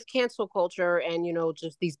with cancel culture and,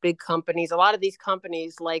 just these big companies, a lot of these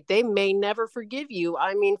companies, like, they may never forgive you.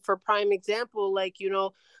 I mean, for prime example, like,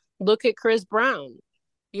 look at Chris Brown.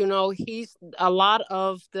 He's a lot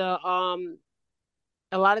of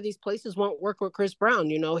these places won't work with Chris Brown.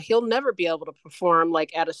 He'll never be able to perform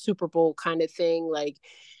like at a Super Bowl kind of thing, like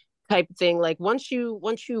type thing. Like once you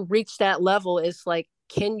reach that level, it's like,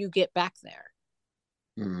 can you get back there?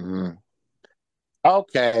 Mm-hmm.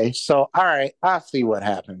 Okay, so all right, I see what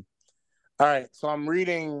happened. All right, so I'm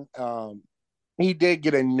reading. He did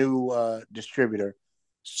get a new distributor.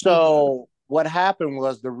 So what happened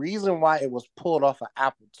was the reason why it was pulled off of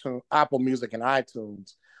Apple Music and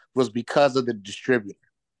iTunes was because of the distributor.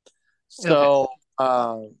 So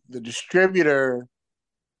the distributor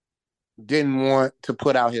didn't want to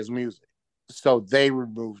put out his music, so they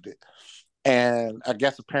removed it. And I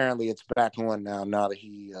guess apparently it's back on now that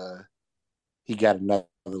he got another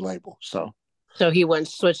label. So he went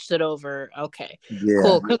switched it over. Okay,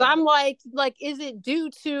 cool. Because I'm like, is it due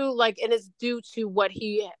to and it's due to what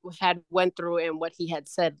he had went through and what he had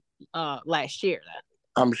said last year? Then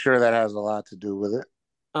I'm sure that has a lot to do with it.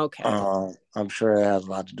 Okay. I'm sure it has a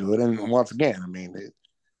lot to do with it. And once again, I mean,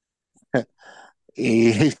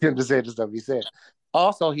 he shouldn't have said the stuff he said.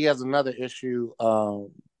 Also, he has another issue. On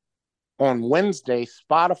Wednesday,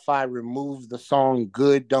 Spotify removed the song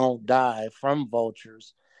Good Don't Die from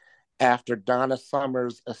Vultures after Donna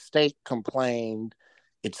Summer's estate complained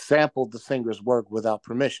it sampled the singer's work without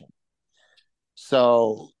permission.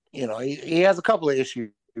 So, he has a couple of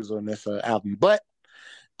issues on this album. But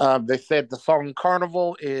they said the song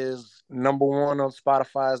Carnival is #1 on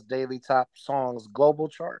Spotify's daily top songs global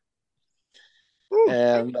chart. Ooh.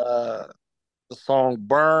 And the song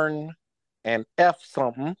Burn and F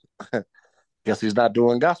Something, guess he's not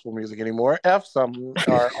doing gospel music anymore, F Something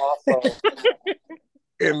are also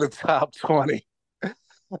in the top 20.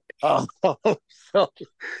 So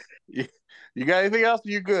you got anything else?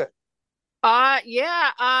 You good?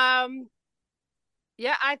 Yeah,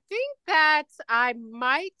 I think that I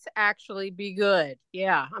might actually be good.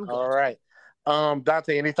 Yeah, I'm good. All right.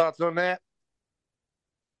 Dante, any thoughts on that?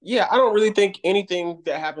 Yeah, I don't really think anything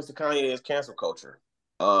that happens to Kanye is cancel culture.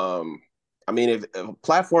 I mean, if a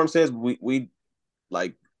platform says we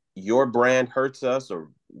like your brand hurts us or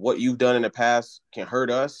what you've done in the past can hurt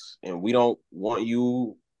us and we don't want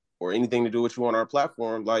you or anything to do with you on our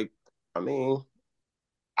platform, I don't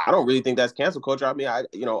really think that's cancel culture. I mean, I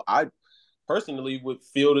personally would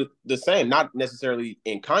feel the same, not necessarily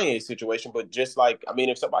in Kanye's situation, but just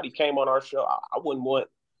if somebody came on our show, I wouldn't want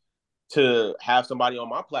to have somebody on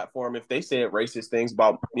my platform if they said racist things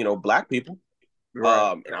about, Black people.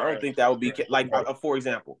 Right. And I don't think that would be for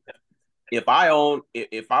example, if I was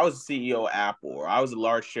the CEO of Apple or I was a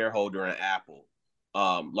large shareholder in Apple,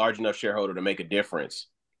 large enough shareholder to make a difference.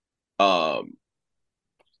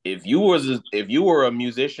 If you were a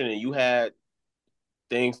musician and you had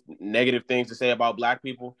negative things to say about Black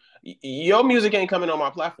people, your music ain't coming on my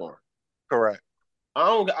platform. Correct.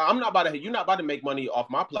 I'm not about to. You're not about to make money off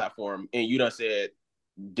my platform, and you done said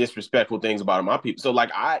disrespectful things about my people. So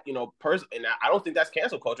and I don't think that's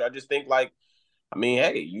cancel culture. I just think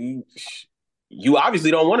hey, you obviously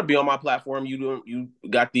don't want to be on my platform. You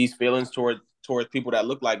got these feelings towards people that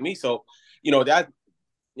look like me. So that's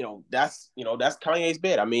Kanye's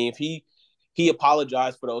bit. I mean, if he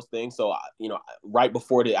apologized for those things. So, right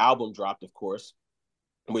before the album dropped, of course,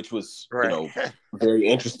 which was, very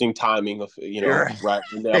interesting timing of, right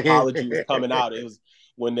when the apology was coming out. It was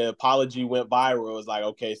when the apology went viral. It was like,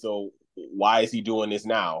 okay, so why is he doing this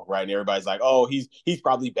now? Right. And everybody's like, oh, he's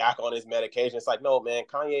probably back on his medication. It's like, no, man,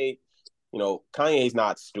 Kanye, Kanye's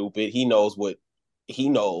not stupid. He knows what he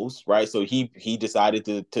knows. Right. So he decided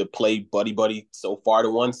to play buddy so far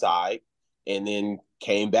to one side and then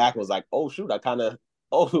came back and was like, oh shoot,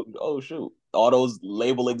 shoot, all those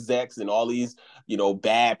label execs and all these,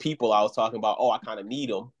 bad people I was talking about, I kind of need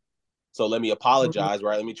them. So let me apologize,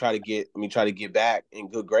 right? Let me try to get back in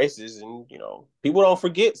good graces. And, people don't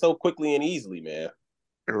forget so quickly and easily, man.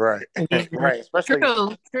 Right. Right.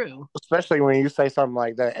 Especially when you say something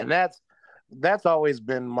like that. And that's always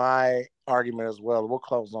been my argument as well. We'll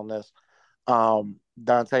close on this.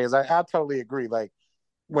 Dante, I totally agree.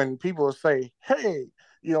 When people say, hey,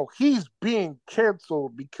 he's being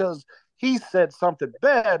canceled because he said something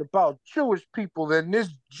bad about Jewish people and this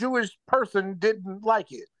Jewish person didn't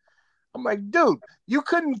like it. I'm like, dude, you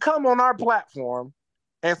couldn't come on our platform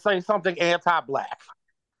and say something anti-Black.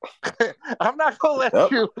 I'm not going to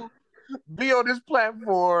let you be on this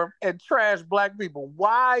platform and trash Black people.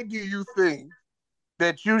 Why do you think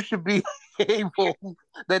that you should be able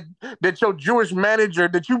that your Jewish manager,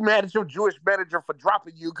 that you mad at your Jewish manager for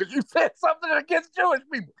dropping you because you said something against Jewish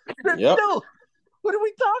people? Yep. Dude, what are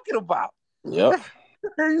we talking about? Yep.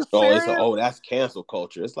 Are you serious? That's cancel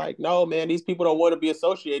culture. It's like, no, man, these people don't want to be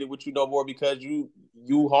associated with you no more because you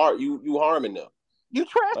harming them. You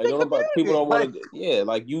trash people don't want to.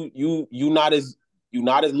 Yeah, you not as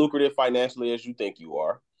lucrative financially as you think you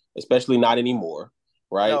are, especially not anymore,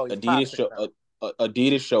 right? No,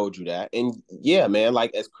 Adidas showed you that, and yeah, man,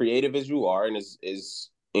 as creative as you are and as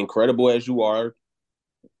incredible as you are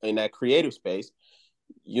in that creative space,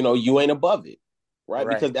 you ain't above it, right?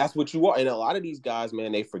 Because that's what you are. And a lot of these guys,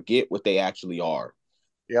 man, they forget what they actually are.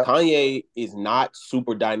 Yep. Kanye is not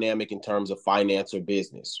super dynamic in terms of finance or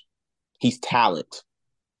business. He's talent.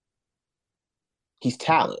 He's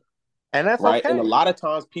talent. And that's right. okay. And a lot of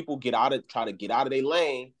times people try to get out of their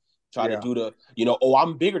lane, to do the,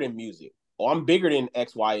 I'm bigger than music, or I'm bigger than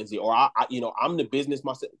X, Y, and Z, or I'm the business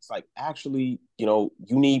myself. It's like, actually, you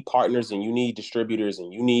need partners and you need distributors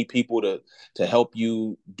and you need people to help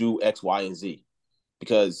you do X, Y, and Z,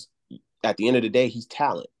 because at the end of the day, he's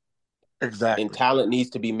talent. Exactly. And talent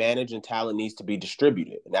needs to be managed and talent needs to be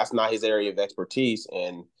distributed. And that's not his area of expertise.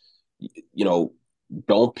 And,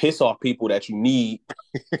 don't piss off people that you need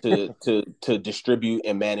to distribute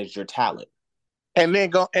and manage your talent. And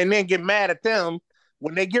then get mad at them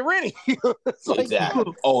when they get rid of you.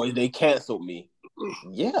 Exactly. Oh, they canceled me.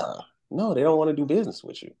 Yeah. No, they don't want to do business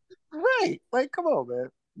with you. Right. Like, come on, man.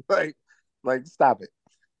 Like, stop it.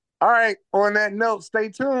 All right. On that note, stay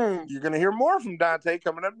tuned. You're going to hear more from Dante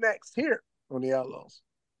coming up next here on The Outlaws.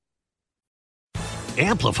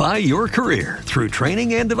 Amplify your career through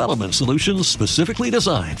training and development solutions specifically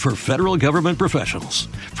designed for federal government professionals.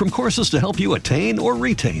 From courses to help you attain or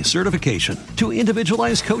retain certification, to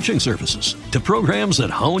individualized coaching services, to programs that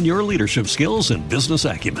hone your leadership skills and business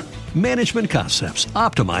acumen, Management Concepts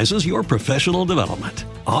optimizes your professional development.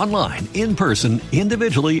 Online, in person,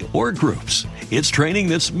 individually, or groups, it's training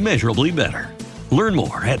that's measurably better. Learn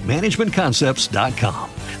more at managementconcepts.com.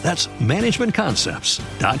 That's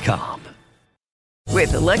managementconcepts.com.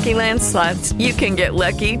 With the Lucky Land Slots, you can get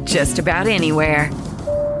lucky just about anywhere.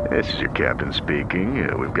 This is your captain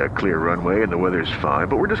speaking. We've got clear runway and the weather's fine,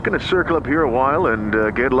 but we're just going to circle up here a while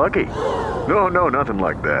and get lucky. No, nothing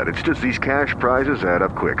like that. It's just these cash prizes add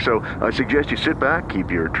up quick. So I suggest you sit back, keep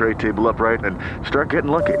your tray table upright, and start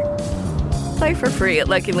getting lucky. Play for free at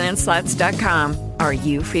LuckyLandSlots.com. Are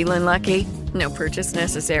you feeling lucky? No purchase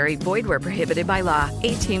necessary. Void where prohibited by law.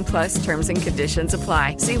 18 plus terms and conditions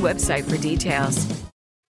apply. See website for details.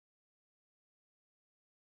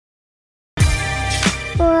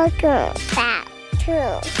 Welcome back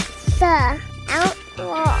to the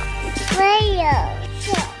Outlaws Radio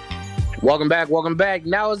Show. Welcome back.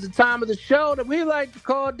 Now is the time of the show that we like to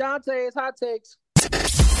call Dante's Hot Takes.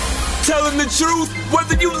 Telling the truth,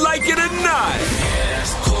 whether you like it or not.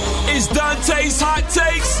 It's Dante's Hot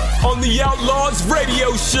Takes on the Outlaws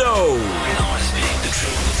Radio Show.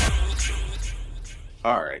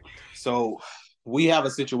 All right. So we have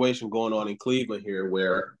a situation going on in Cleveland here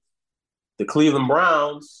where the Cleveland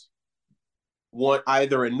Browns want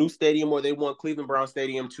either a new stadium or they want Cleveland Brown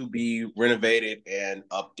Stadium to be renovated and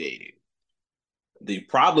updated. The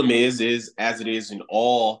problem is as it is in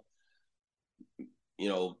all,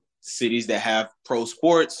 cities that have pro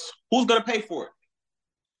sports, who's going to pay for it?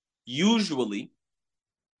 Usually,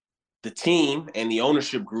 the team and the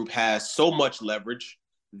ownership group has so much leverage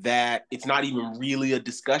that it's not even really a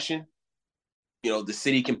discussion. The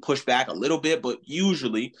city can push back a little bit, but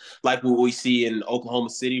usually, like what we see in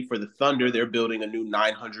Oklahoma City for the Thunder, they're building a new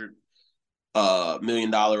 $900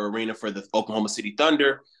 million arena for the Oklahoma City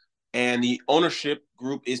Thunder. And the ownership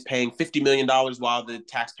group is paying $50 million while the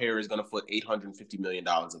taxpayer is going to foot $850 million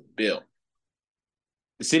of the bill.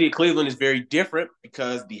 The city of Cleveland is very different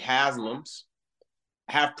because the Haslams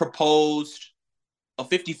have proposed a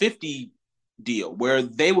 50-50 deal where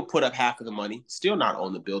they would put up half of the money, still not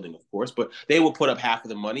own the building, of course, but they would put up half of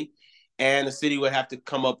the money and the city would have to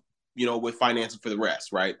come up, with financing for the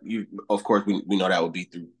rest, right? Of course, we know that would be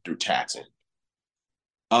through taxing.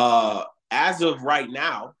 As of right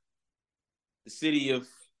now, the city of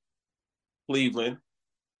Cleveland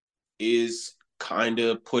is kind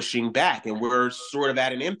of pushing back, and we're sort of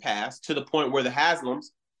at an impasse to the point where the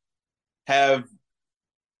Haslams have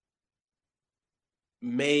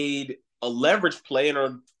made a leverage play and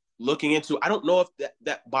are looking into. I don't know if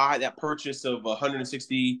that purchase of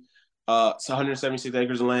 176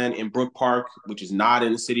 acres of land in Brook Park, which is not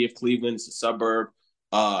in the city of Cleveland, it's a suburb,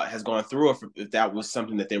 has gone through, or if that was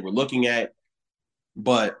something that they were looking at.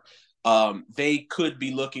 But they could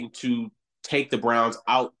be looking to take the Browns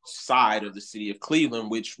outside of the city of Cleveland,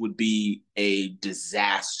 which would be a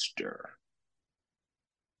disaster.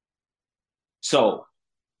 So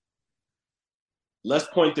let's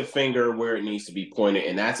point the finger where it needs to be pointed,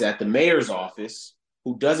 and that's at the mayor's office,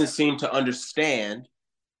 who doesn't seem to understand,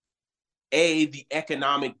 the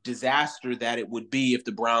economic disaster that it would be if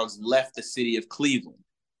the Browns left the city of Cleveland.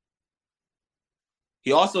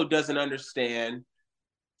 He also doesn't understand,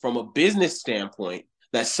 from a business standpoint,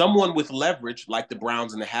 that someone with leverage like the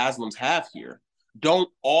Browns and the Haslams have here don't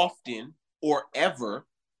often or ever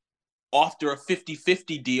offer a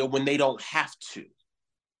 50-50 deal when they don't have to.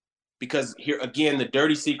 Because here again, the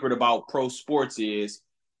dirty secret about pro sports is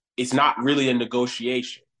it's not really a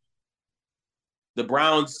negotiation. The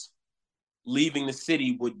Browns leaving the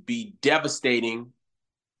city would be devastating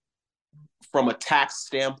from a tax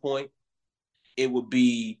standpoint. It would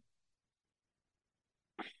be,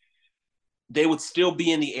 they would still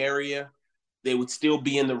be in the area. They would still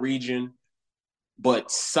be in the region. But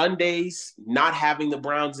Sundays, not having the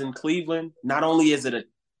Browns in Cleveland, not only is it a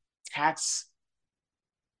tax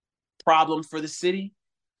problem for the city,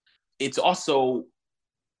 it's also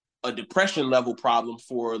a depression level problem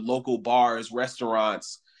for local bars,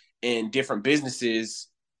 restaurants, and different businesses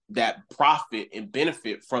that profit and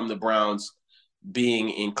benefit from the Browns being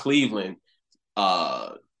in Cleveland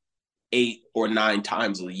 8 or 9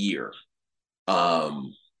 times a year.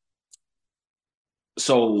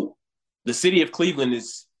 So the city of Cleveland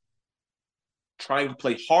is trying to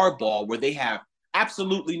play hardball where they have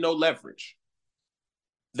absolutely no leverage.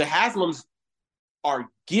 The Haslams are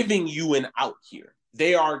giving you an out here.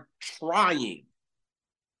 They are trying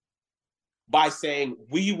by saying,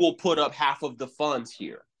 we will put up half of the funds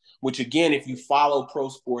here, which again, if you follow pro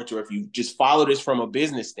sports or if you just follow this from a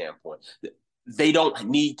business standpoint, they don't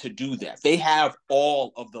need to do that. They have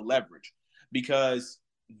all of the leverage because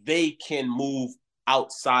they can move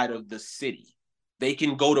outside of the city. They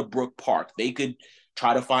can go to Brook Park. They could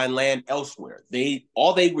try to find land elsewhere.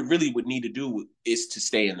 All they would need to do is to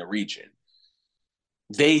stay in the region.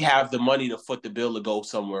 They have the money to foot the bill to go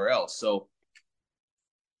somewhere else. So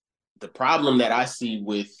the problem that I see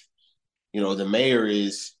with, the mayor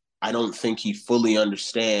is I don't think he fully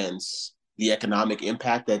understands the economic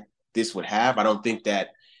impact that this would have. I don't think that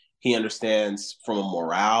he understands from a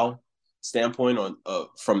morale standpoint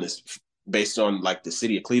from this, based on like the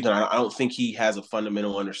city of Cleveland. I don't think he has a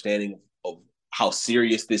fundamental understanding of how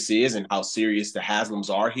serious this is and how serious the Haslams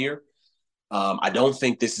are here. I don't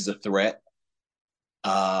think this is a threat.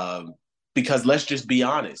 Because let's just be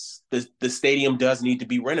honest, the stadium does need to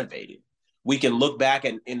be renovated. We can look back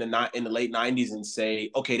in the late 90s and say,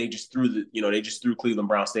 okay, they just threw Cleveland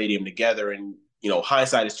Brown Stadium together, and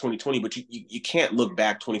hindsight is 2020. But you can't look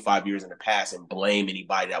back 25 years in the past and blame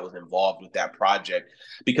anybody that was involved with that project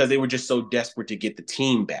because they were just so desperate to get the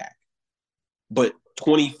team back. But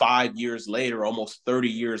 25 years later, almost 30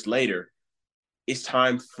 years later, it's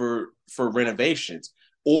time for renovations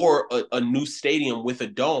or a new stadium with a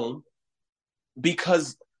dome,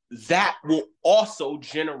 because that will also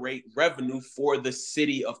generate revenue for the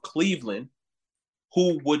city of Cleveland,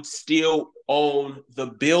 who would still own the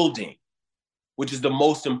building, which is the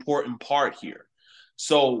most important part here.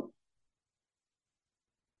 So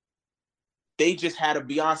they just had a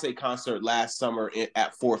Beyonce concert last summer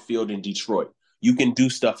at Ford Field in Detroit. You can do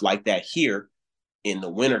stuff like that here in the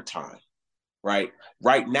wintertime, right?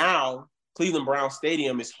 Right now, Cleveland Brown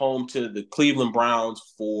Stadium is home to the Cleveland Browns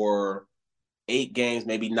for 8 games,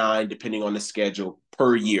 maybe 9, depending on the schedule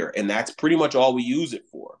per year. And that's pretty much all we use it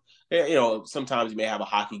for. Sometimes you may have a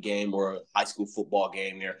hockey game or a high school football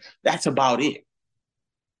game there. That's about it.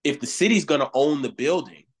 If the city's going to own the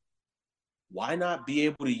building, why not be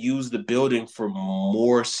able to use the building for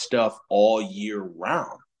more stuff all year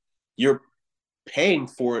round? You're paying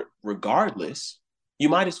for it regardless. You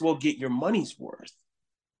might as well get your money's worth.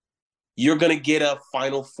 You're going to get a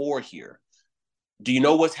Final Four here. Do you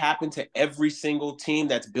know what's happened to every single team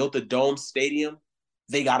that's built a dome stadium?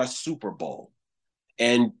 They got a Super Bowl.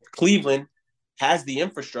 And Cleveland has the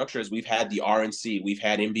infrastructure, as we've had the RNC, we've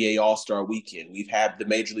had NBA All-Star Weekend, we've had the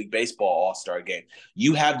Major League Baseball All-Star Game.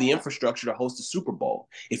 You have the infrastructure to host a Super Bowl.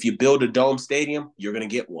 If you build a dome stadium, you're going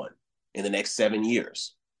to get one in the next 7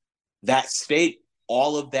 years. That state,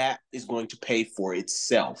 all of that is going to pay for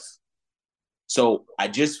itself. So I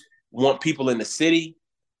just want people in the city,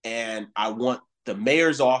 and I want the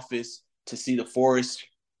mayor's office to see the forest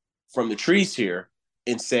from the trees here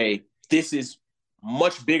and say, this is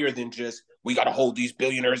much bigger than just, we got to hold these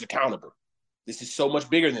billionaires accountable. This is so much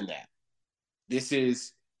bigger than that. This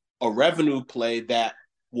is a revenue play that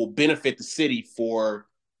will benefit the city for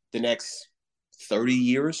the next 30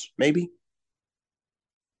 years, maybe.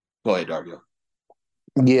 Go ahead, Dario.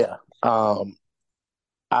 Yeah.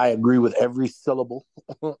 I agree with every syllable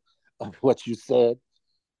of what you said.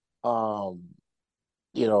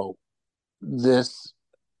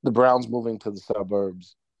 The Browns moving to the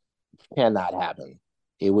suburbs cannot happen.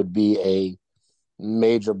 It would be a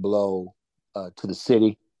major blow to the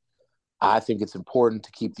city. I think it's important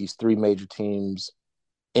to keep these 3 major teams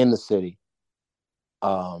in the city.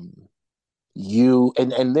 And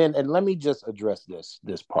let me just address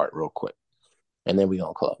this part real quick, and then we're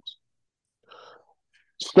gonna close.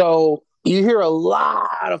 So You hear a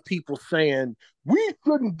lot of people saying we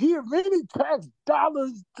shouldn't give any tax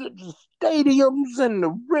dollars to the stadiums and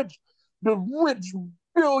the rich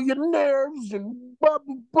billionaires and blah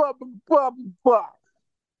blah blah blah blah blah.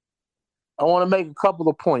 I want to make a couple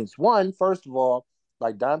of points. One, first of all,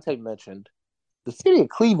 like Dante mentioned, the city of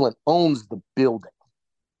Cleveland owns the building.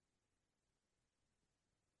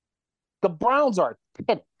 The Browns are a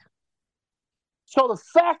tenant. So the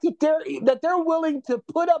fact that they're willing to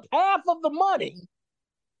put up half of the money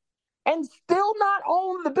and still not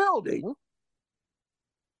own the building,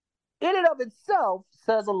 in and of itself,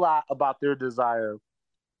 says a lot about their desire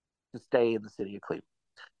to stay in the city of Cleveland.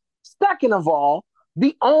 Second of all,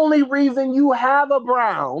 the only reason you have a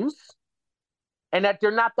Browns and that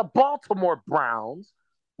they're not the Baltimore Browns,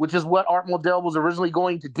 which is what Art Modell was originally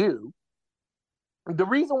going to do, the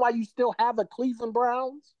reason why you still have a Cleveland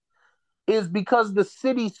Browns is because the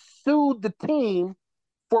city sued the team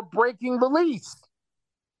for breaking the lease.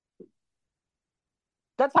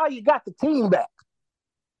 That's how you got the team back.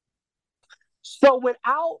 So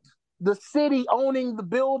without the city owning the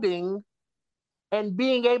building and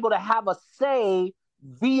being able to have a say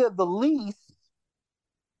via the lease,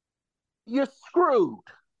 you're screwed.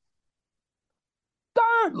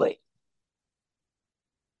 Thirdly,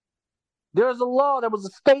 there was a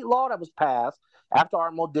state law that was passed after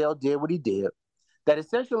Art Modell did what he did, that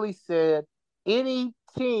essentially said any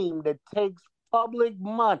team that takes public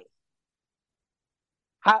money,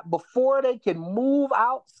 before they can move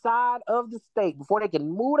outside of the state, before they can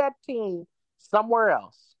move that team somewhere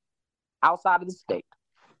else outside of the state,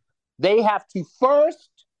 they have to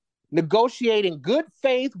first negotiate in good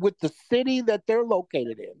faith with the city that they're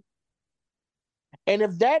located in. And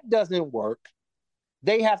if that doesn't work,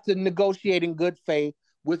 they have to negotiate in good faith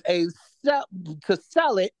with to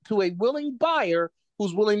sell it to a willing buyer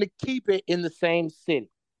who's willing to keep it in the same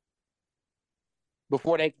city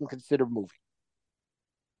before they can consider moving.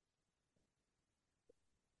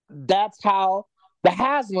 That's how the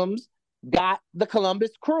Haslams got the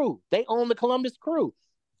Columbus Crew. They own the Columbus Crew.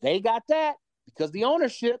 They got that because the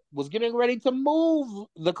ownership was getting ready to move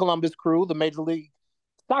the Columbus Crew, the Major League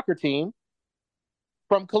Soccer team,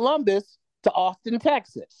 from Columbus to Austin,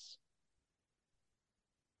 Texas.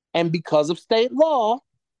 And because of state law,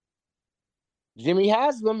 Jimmy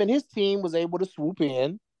Haslam and his team was able to swoop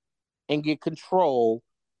in and get control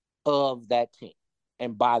of that team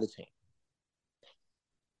and buy the team.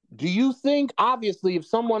 Do you think, obviously, if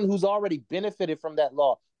someone who's already benefited from that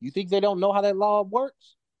law, you think they don't know how that law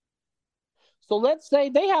works? So let's say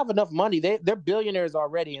they have enough money. They're billionaires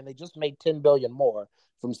already, and they just made $10 billion more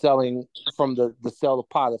from the sale of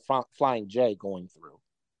pilot Flying J going through.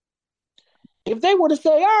 If they were to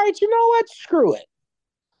say, all right, you know what? Screw it.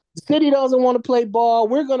 The city doesn't want to play ball.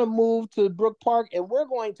 We're going to move to Brook Park, and we're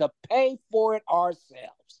going to pay for it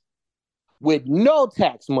ourselves with no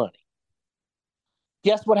tax money.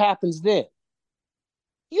 Guess what happens then?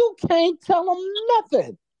 You can't tell them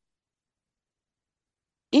nothing.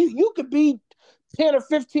 You could be 10 or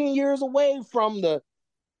 15 years away from the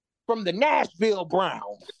Nashville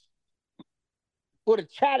Browns or the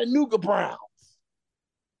Chattanooga Browns,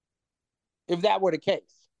 if that were the case.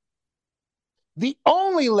 The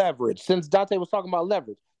only leverage, since Dante was talking about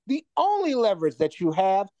leverage, the only leverage that you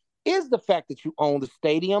have is the fact that you own the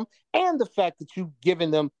stadium and the fact that you've given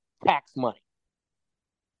them tax money.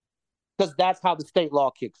 Because that's how the state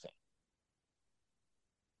law kicks in.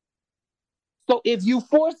 So if you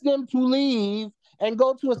force them to leave and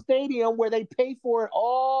go to a stadium where they pay for it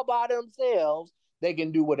all by themselves, they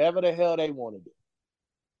can do whatever the hell they want to do.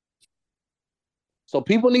 So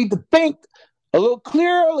people need to think a little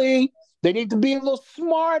clearly. They need to be a little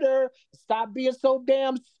smarter. Stop being so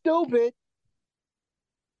damn stupid.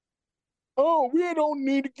 Oh, we don't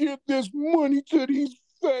need to give this money to these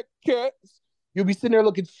fat cats. You'll be sitting there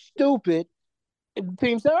looking stupid. And the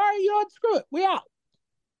team said, all right, you know what? Screw it. We out.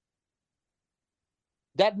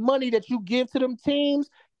 That money that you give to them teams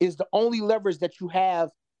is the only leverage that you have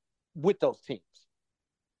with those teams.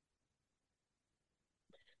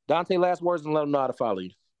 Dante, last words, and let them know how to follow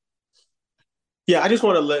you. Yeah, I just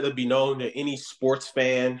want to let it be known that any sports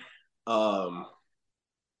fan that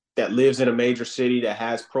lives in a major city that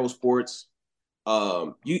has pro sports,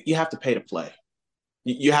 you have to pay to play.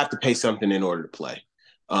 You have to pay something in order to play.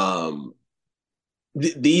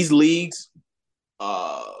 These leagues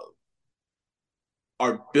are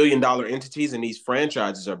billion-dollar entities, and these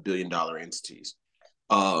franchises are billion-dollar entities.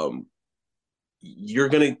 You're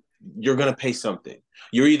gonna pay something.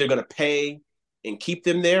 You're either gonna pay and keep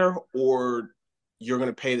them there, or you're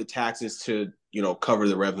gonna pay the taxes to cover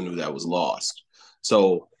the revenue that was lost.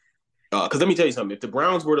 So Because let me tell you something. If the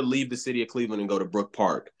Browns were to leave the city of Cleveland and go to Brook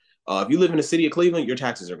Park, if you live in the city of Cleveland, your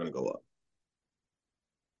taxes are going to go up.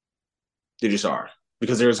 They just are.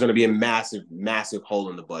 Because there's going to be a massive, massive hole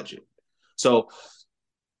in the budget. So,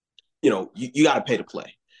 you got to pay to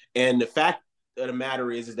play. And the fact of the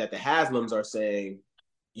matter is that the Haslams are saying,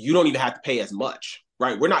 you don't even have to pay as much,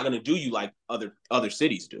 right? We're not going to do you like other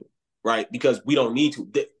cities do, right? Because we don't need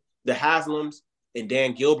to. The Haslams and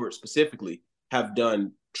Dan Gilbert specifically have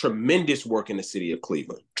done tremendous work in the city of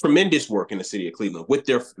Cleveland,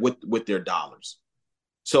 with their dollars.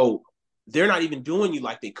 So they're not even doing you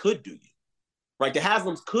like they could do you, right? The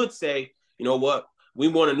Haslams could say, you know what, we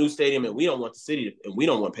want a new stadium and we don't want the city and we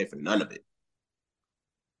don't want to pay for none of it.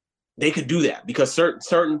 They could do that because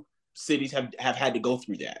certain cities have had to go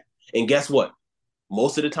through that. And guess what?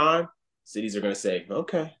 Most of the time, cities are going to say,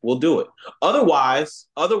 okay, we'll do it. Otherwise,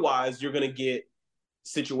 you're going to get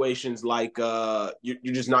situations like you're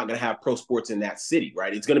just not going to have pro sports in that city,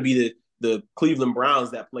 right? It's going to be the Cleveland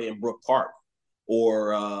Browns that play in Brook Park,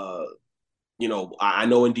 or I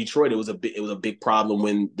know in Detroit it was a big problem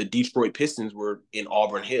when the Detroit Pistons were in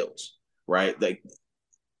Auburn Hills, right? Like,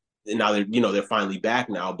 and now they're finally back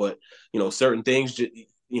now, but certain things,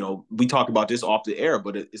 we talked about this off the air,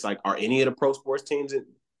 but it's like, are any of the pro sports teams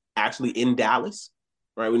actually in Dallas,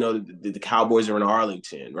 right? We know the Cowboys are in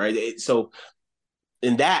Arlington, right? So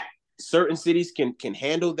in that, certain cities can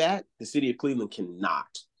handle that. The city of Cleveland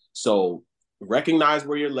cannot. So recognize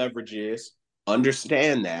where your leverage is,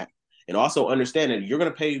 understand that, and also understand that you're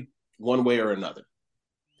going to pay one way or another.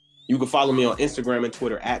 You can follow me on Instagram and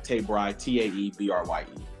Twitter at Taebrye, Taebrye.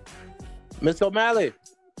 Miss O'Malley.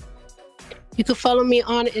 You can follow me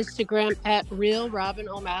on Instagram at Real Robin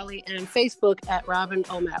O'Malley and Facebook at Robin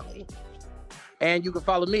O'Malley. And you can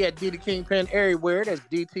follow me at D the Kingpin everywhere. That's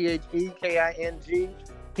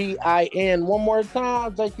DTHEKINGPIN. One more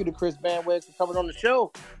time. Thank you to Chris Banweg for coming on the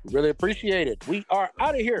show. We really appreciate it. We are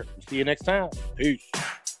out of here. See you next time. Peace.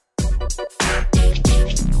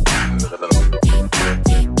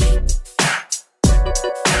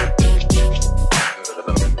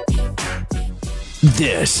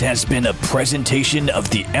 This has been a presentation of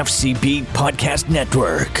the FCB Podcast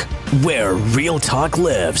Network, where real talk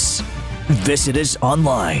lives. Visit us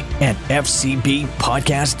online at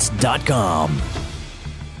fcbpodcasts.com.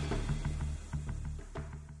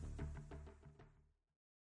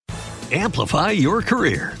 Amplify your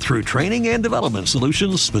career through training and development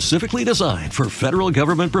solutions specifically designed for federal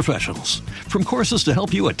government professionals. From courses to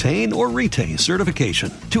help you attain or retain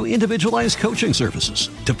certification, to individualized coaching services,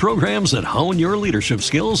 to programs that hone your leadership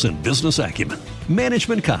skills and business acumen,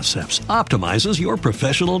 Management Concepts optimizes your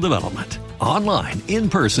professional development. Online, in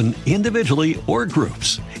person, individually, or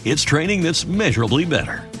groups, it's training that's measurably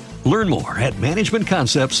better. Learn more at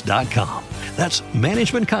managementconcepts.com. That's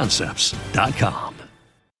managementconcepts.com.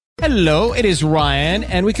 Hello, it is Ryan,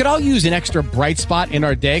 and we could all use an extra bright spot in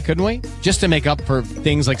our day, couldn't we? Just to make up for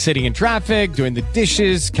things like sitting in traffic, doing the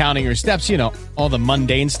dishes, counting your steps, all the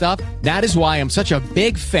mundane stuff. That is why I'm such a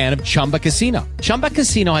big fan of Chumba Casino. Chumba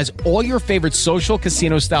Casino has all your favorite social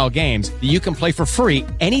casino-style games that you can play for free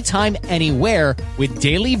anytime, anywhere with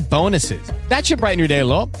daily bonuses. That should brighten your day a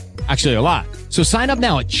little. Actually, a lot. So sign up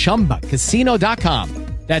now at ChumbaCasino.com.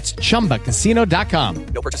 That's ChumbaCasino.com.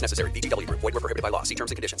 No purchase necessary. VGW Group. Void where prohibited by law. See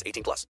terms and conditions. 18+.